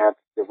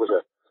there was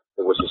a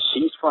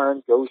ceasefire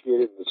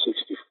negotiated in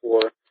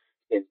 '64,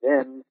 and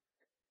then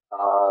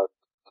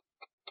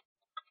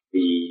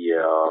the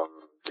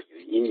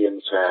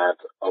Indians had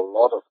a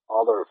lot of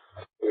other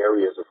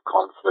areas of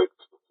conflict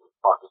with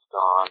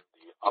Pakistan,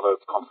 the other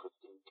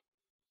conflicts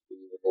in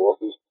the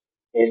Northeast,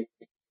 and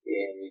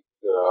in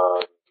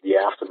the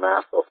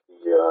aftermath of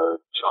the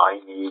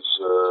Chinese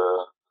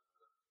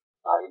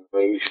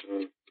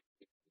invasion.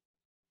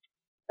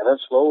 And then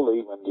slowly,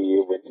 when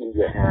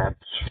India had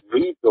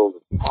rebuilt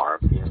its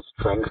army and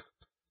strength,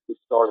 it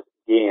started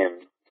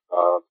again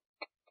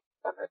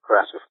an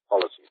aggressive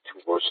policy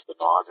towards the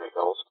Naga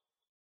Hills,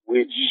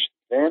 which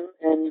then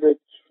ended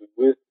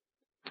with,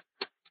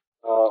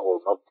 or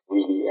not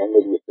really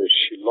ended with, the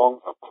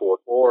Shillong Accord,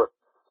 or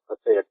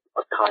let's say a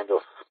kind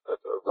of a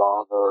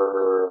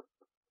rather,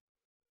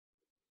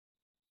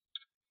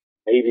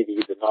 maybe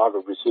the Naga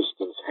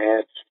resistance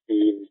had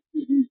been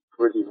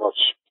pretty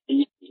much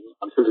beaten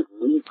until it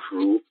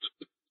regrouped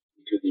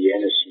to the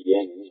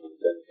NSCN, and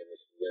then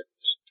NSCN.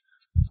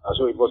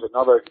 So it was a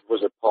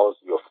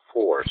policy of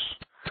force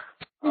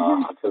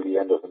until the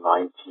end of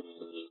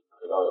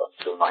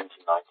until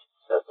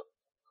 1997.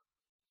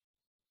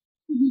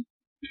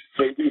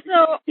 So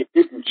it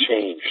didn't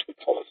change the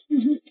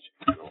policy.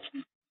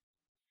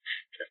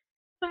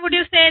 So would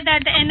you say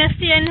that the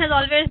NSCN has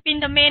always been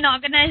the main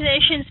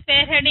organization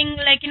spearheading,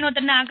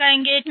 the Naga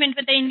engagement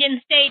with the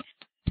Indian state?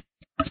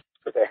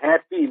 But there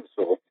had been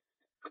so,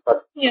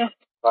 but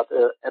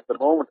at the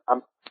moment,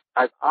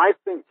 I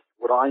think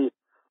what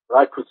what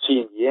I could see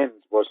in the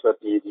end was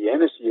that the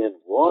NSCN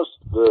was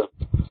the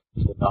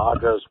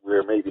Nagas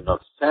were maybe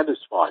not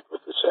satisfied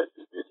with the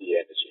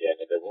NSCN,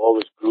 and there were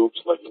always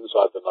groups like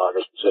inside the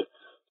Nagas who said,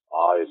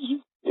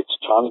 it's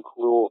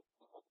Tangkul,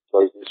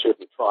 so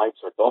certain tribes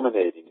are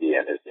dominating the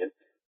NSCN.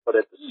 But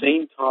at the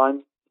same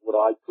time, what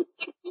I could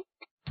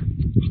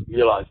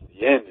realize in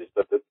the end is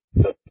that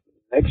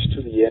next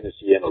to the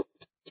NSCN, or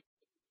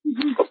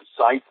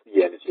besides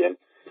the NSCN,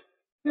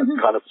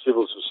 a kind of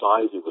civil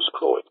society was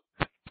growing.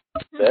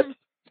 That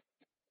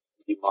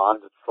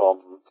demanded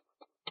from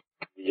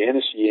the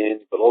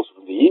NSCN, but also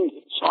from the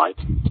Indian side,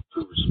 to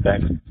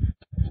respect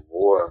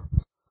more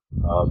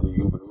the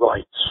human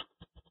rights.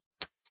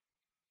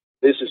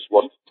 This is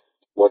what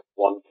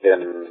one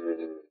can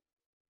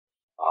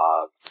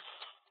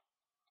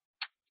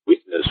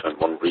witness when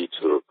one reads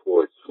the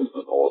reports from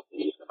the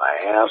Northeast. And I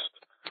asked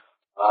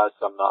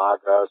some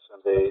Nagas,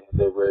 and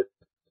they were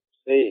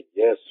saying,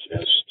 yes,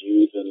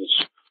 students,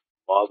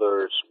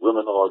 mothers,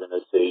 women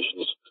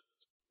organizations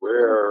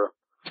were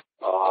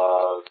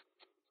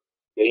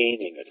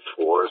gaining in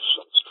force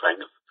and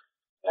strength,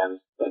 and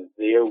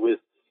therewith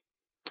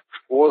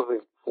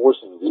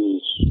forcing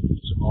these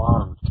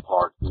armed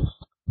parties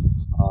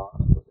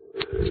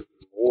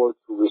more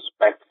to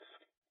respect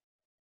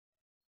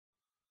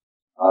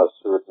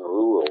certain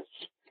rules.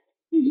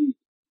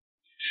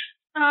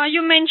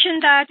 You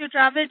mentioned that you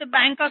traveled to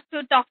Bangkok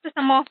to talk to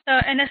some of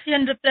the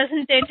NSCN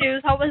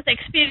representatives. How was the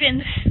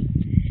experience?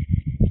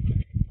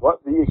 Well,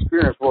 the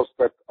experience was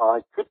that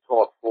I could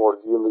talk for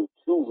nearly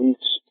 2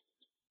 weeks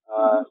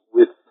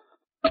with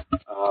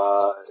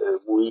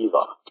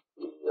Muiva,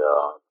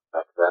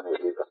 back then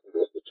he was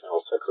the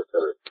general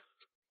secretary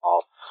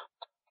of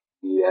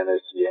the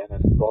NSCN,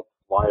 and got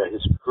via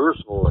his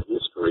personal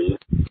history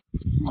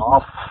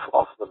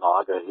of the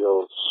Naga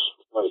Hills,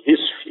 his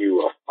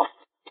view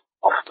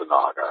of the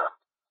Naga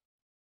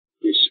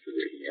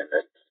history,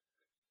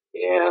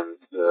 and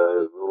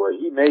what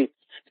he made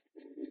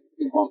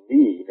on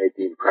me, he made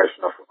the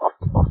impression of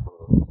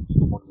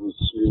someone who's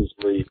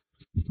seriously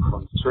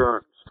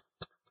concerned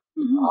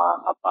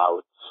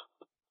about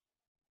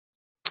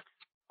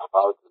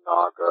the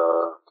Naga,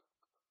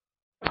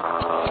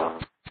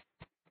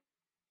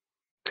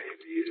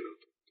 maybe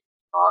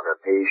Naga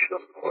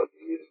nation, or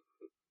the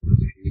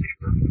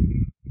future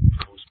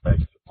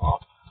prospects of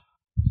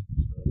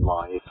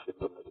life in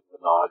the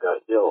Naga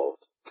Hills.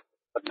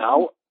 But now,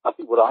 I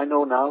think what I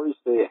know now is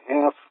they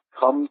have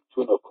come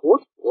to an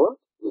accord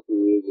with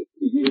the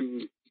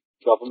Indian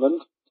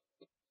government,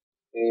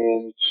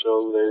 and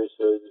so there's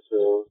a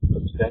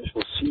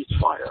substantial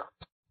ceasefire.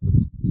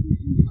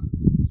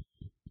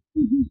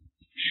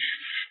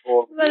 For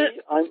me,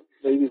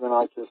 maybe when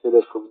I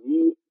consider, for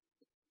me,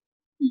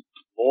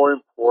 more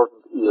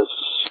important is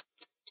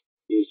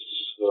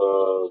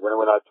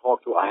when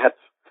I had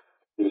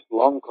these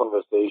long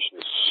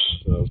conversations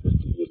with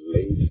the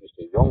late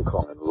Mr.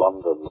 Yongkong in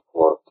London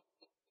for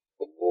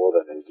more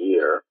than a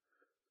year,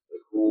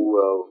 who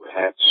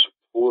had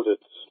supported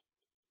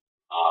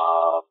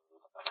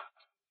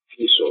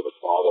Fiso, the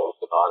father of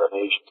the Naga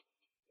nation,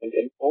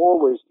 and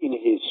always in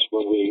his,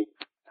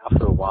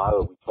 after a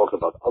while we talked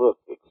about other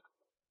things,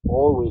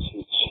 always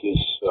his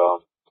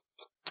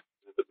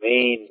the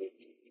main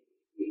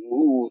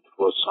mood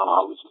was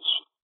somehow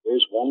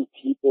there's one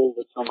people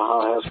that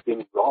somehow has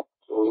been robbed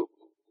or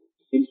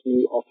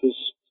simply of his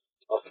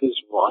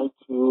right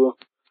to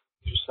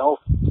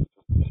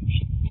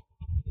self-determination.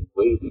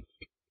 Waited.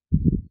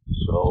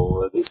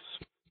 So this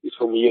is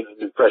for me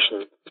an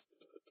impression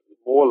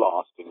more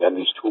lasting than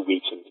these 2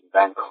 weeks in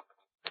Bangkok.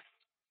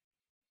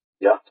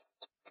 Yeah.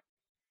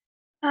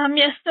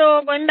 Yes,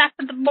 so going back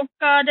to the book,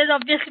 there's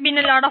obviously been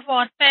a lot of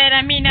warfare,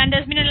 and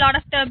there's been a lot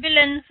of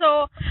turbulence.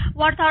 So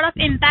what sort of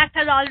impact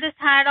has all this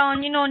had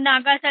on,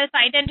 Naga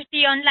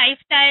self-identity, on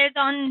lifestyles,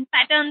 on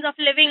patterns of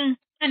living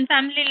and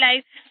family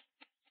life?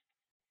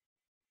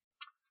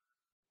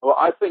 Well,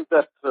 I think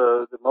that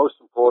the most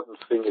important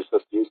thing is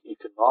that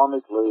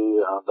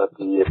economically,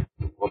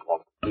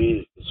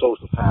 the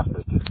social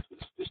fabric is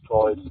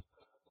destroyed.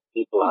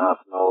 People have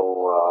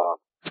no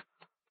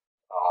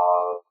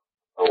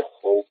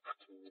hope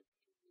to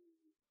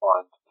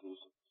find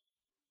decent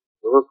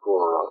work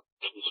or a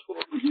peaceful,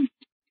 to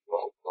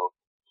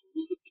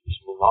lead a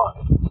peaceful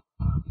life,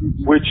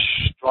 which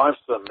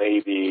drives them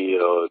maybe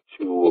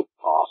to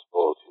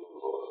possible to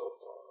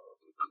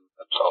recruit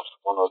themselves to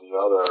one or the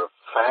other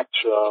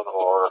faction,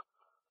 or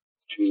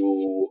to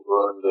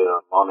earn their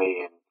money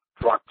in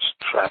drugs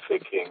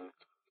trafficking,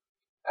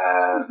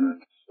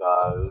 and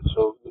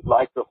so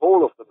like the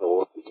whole of the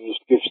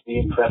Northeast gives the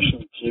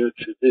impression due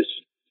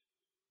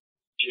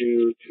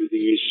to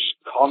these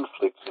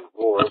conflicts and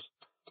wars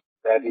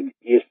that it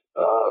is a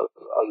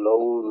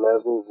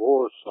low-level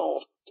war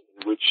zone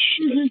in which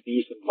a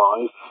decent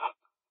life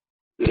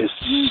is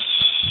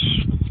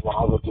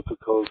rather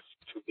difficult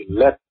to be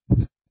led.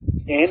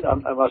 And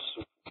I want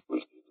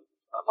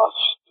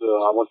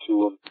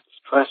to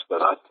stress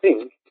that I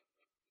think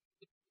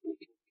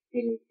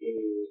in the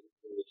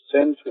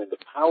center, in the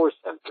power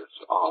centers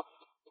of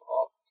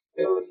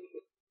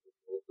Delhi,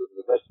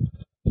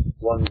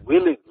 one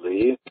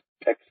willingly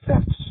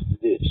accepts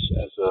this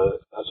as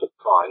a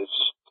price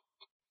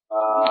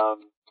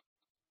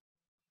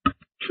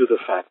to the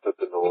fact that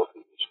the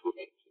Northeast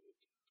remains.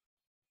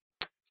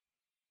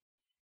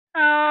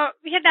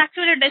 We had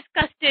actually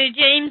discussed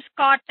James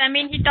Scott. I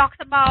mean, he talks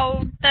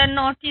about the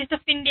northeast of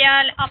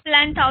India,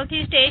 upland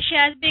Southeast Asia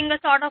as being a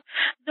sort of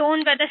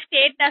zone where the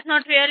state does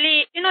not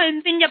really,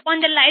 impinge upon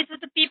the lives of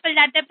the people,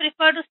 that they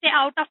prefer to stay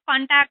out of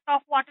contact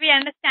of what we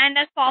understand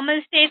as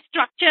formal state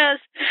structures.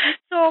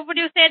 So would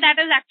you say that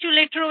is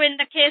actually true in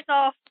the case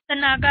of the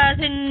Nagas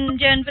in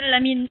general,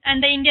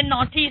 and the Indian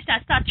Northeast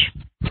as such?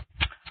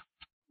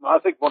 I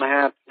think one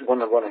has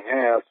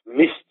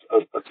missed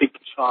a big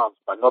chance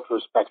by not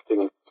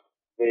respecting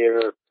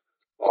a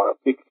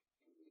big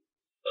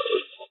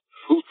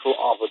fruitful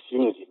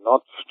opportunity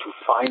not to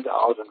find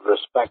out and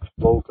respect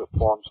local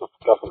forms of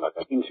government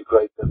and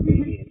integrate them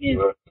really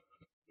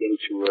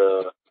into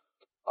a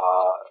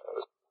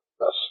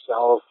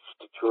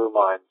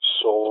self-determined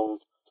zone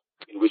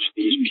in which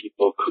these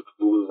people could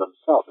rule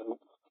themselves, and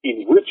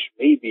in which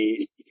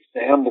maybe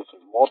examples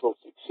and models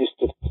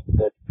existed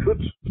that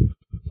could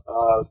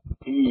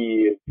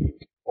be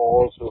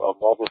also a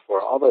model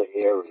for other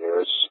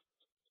areas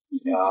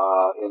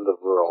in the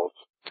world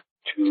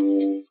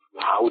to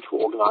how to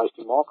organize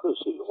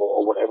democracy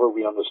or whatever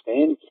we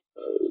understand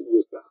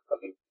with that.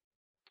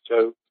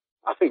 So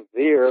I think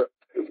there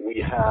we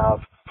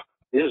have,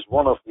 this is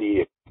one of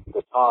the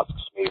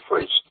tasks maybe for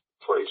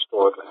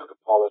historical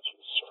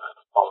anthropologists or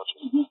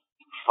anthropologists, to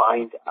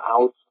find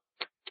out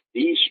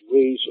these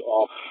ways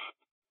of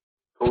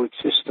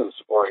coexistence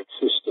or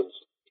existence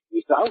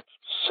without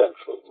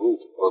central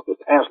rule or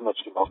with as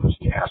much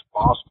democracy as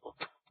possible.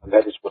 And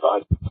that is what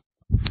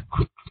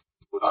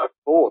I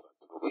thought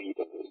read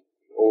in the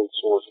old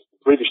sources. The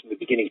British in the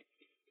beginning,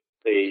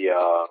 they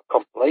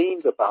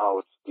complained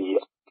about the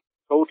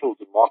total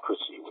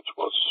democracy which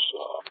was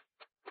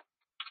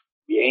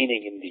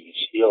reigning in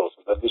these hills,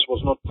 and that this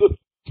was not good.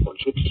 One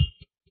should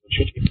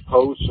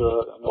impose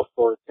an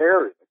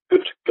authoritarian,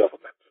 good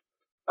government.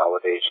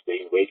 Nowadays, they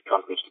invade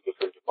countries to give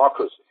them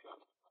democracy.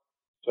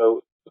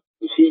 So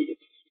you see,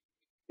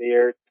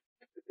 there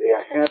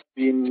have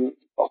been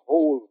a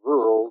whole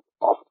world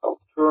of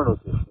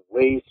alternative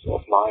ways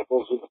of life,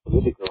 also in the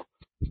political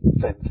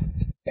sense,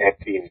 have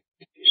been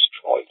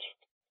destroyed.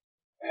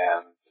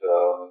 And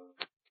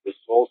this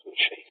is also a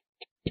shame.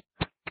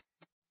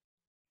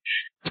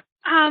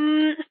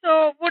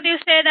 So would you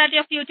say that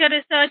your future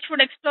research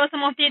would explore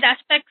some of these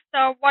aspects?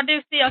 What do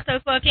you see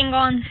yourself working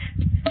on?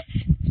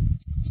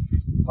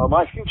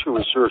 My future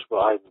research,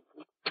 what I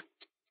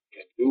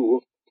can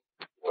do,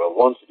 what I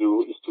want to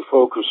do, is to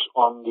focus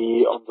on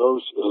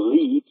those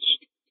elites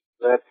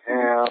that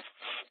have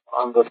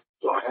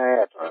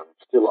had and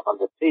still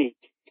undertake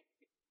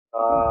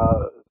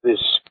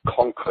this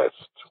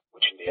conquest,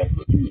 which in the end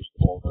produced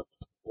all the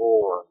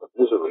war and the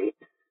misery,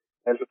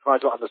 and to try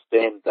to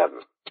understand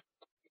them.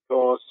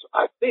 Because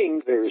I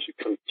think there is a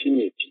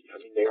continuity.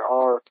 There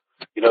are,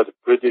 the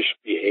British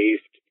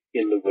behaved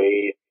in the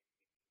way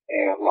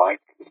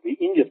like the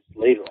Indians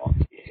later on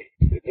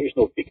behaved. There's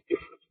no big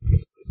difference between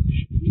the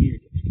British and the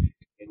Indians.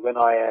 And when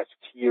I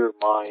asked here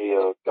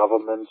my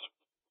government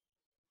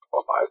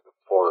or my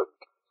foreign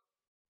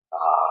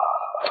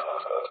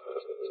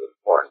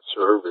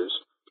service,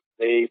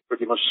 they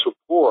pretty much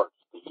support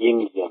the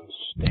Indian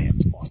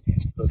standpoint.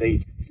 So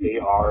they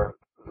are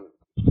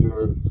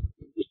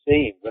the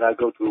same. When I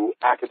go to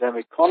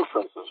academic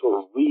conferences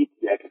or read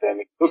the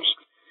academic books,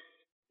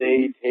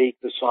 they take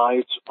the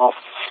sides of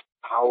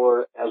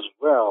power as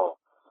well.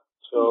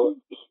 So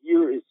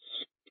here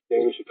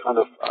there is a kind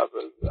of a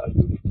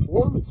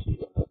uniformity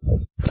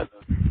and a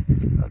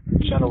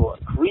general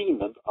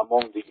agreement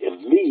among the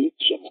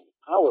elites, among the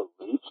power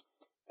elites,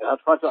 and I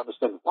try to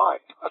understand why.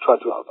 I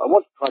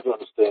want to try to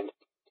understand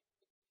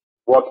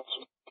what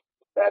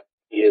that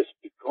is,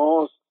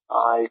 because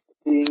I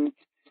think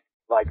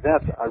like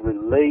that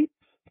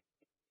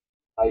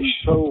I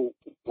show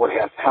what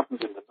has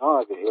happened in the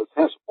Naga Hills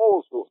has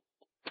also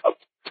a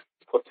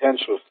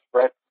potential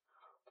threat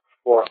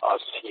for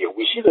us here.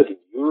 We see that in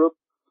Europe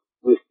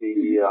with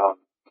the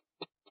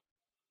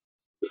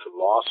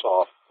loss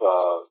of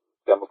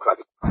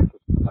democratic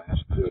practice in the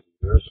last 30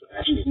 years.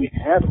 Actually, we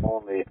had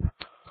only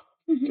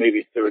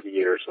maybe 30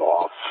 years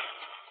of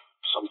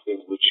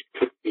something which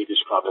could be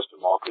described as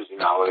democracy.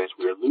 Nowadays,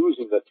 we're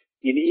losing that.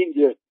 In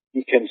India,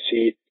 you can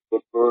see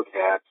what Burke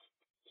had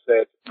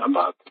said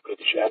about the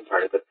British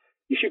Empire, that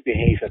if you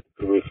behave at the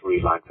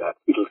periphery like that,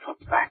 it'll come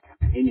back.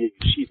 And in India,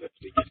 you see that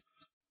the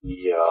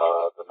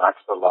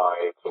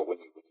Naxalites, or when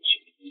you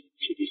see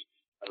these,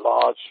 a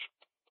large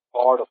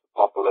part of the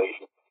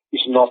population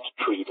is not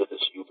treated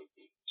as human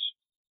beings.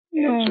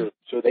 And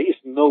so there is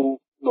no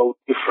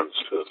difference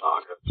to the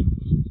Nagas.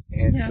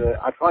 And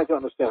I try to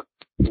understand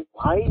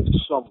why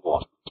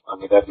someone,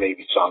 that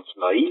maybe sounds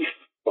naive,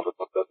 but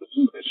that is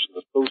a question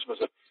that poses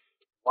myself.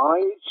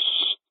 Why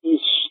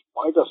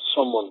does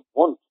someone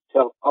want to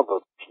tell other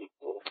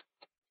people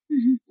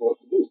what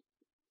to do?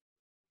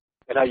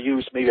 And I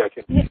use, maybe I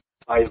can,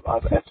 I've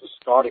as a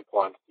starting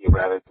point here,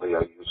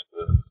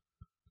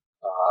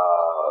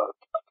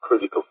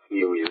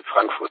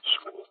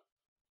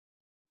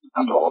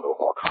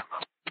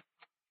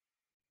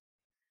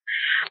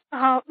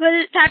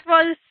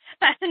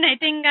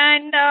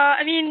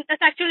 think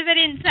that's actually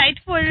very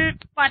insightful,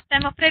 but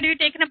I'm afraid you've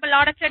taken up a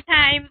lot of your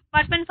time.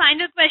 But one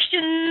final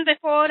question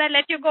before I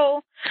let you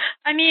go.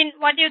 I mean,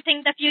 what do you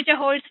think the future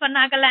holds for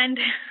Nagaland?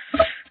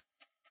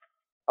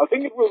 I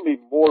think it will be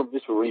more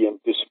misery and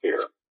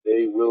despair.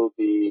 They will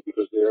be,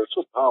 because they are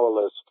so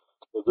powerless,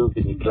 they will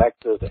be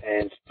neglected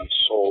and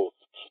dissolved.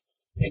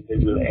 And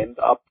they will end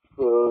up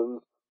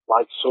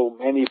like so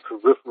many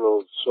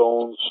peripheral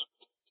zones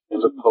in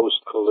the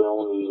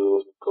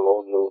post-colonial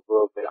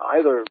world. They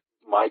either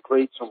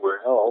migrate somewhere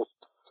else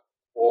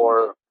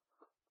or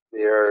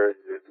there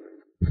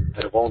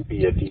won't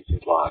be a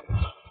decent life.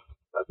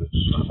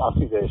 I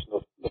think there's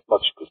not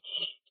much good.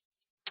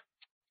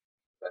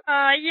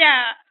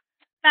 Yeah.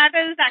 That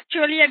is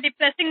actually a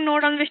depressing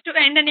note on which to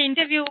end an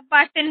interview,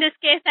 but in this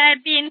case,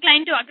 I'd be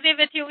inclined to agree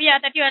with you,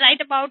 that you're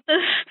right about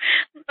this,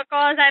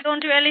 because I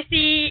don't really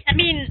see,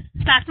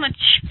 that much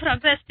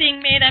progress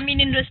being made,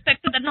 in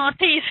respect to the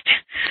Northeast.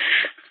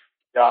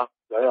 Yeah.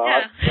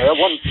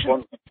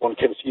 One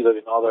can see that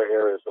in other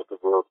areas of the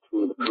world,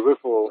 too. The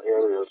peripheral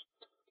areas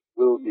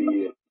will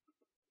be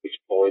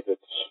exploited,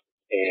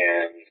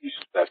 and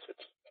that's it.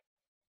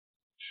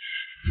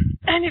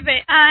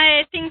 Anyway,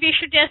 I think we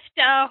should just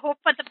hope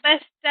for the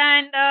best,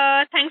 and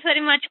thanks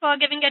very much for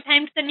giving your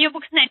time to the New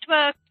Books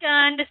Network,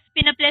 and it's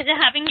been a pleasure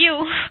having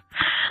you.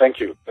 Thank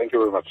you. Thank you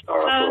very much,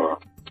 Tara, for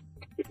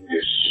giving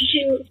this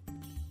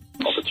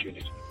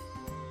opportunity.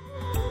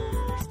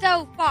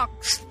 So,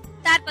 Fox,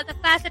 that was a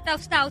facet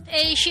of South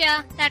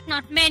Asia that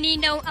not many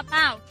know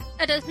about.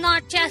 It is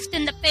not just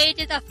in the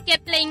pages of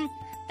Kipling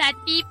that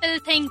people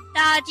think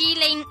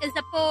Darjeeling is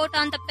a port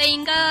on the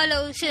Bengal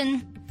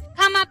Ocean.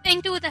 Come up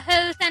into the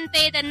hills and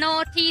pay the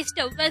Northeast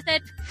a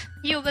visit.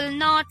 You will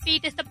not be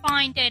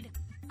disappointed.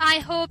 I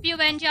hope you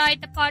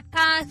enjoyed the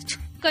podcast.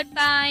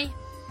 Goodbye.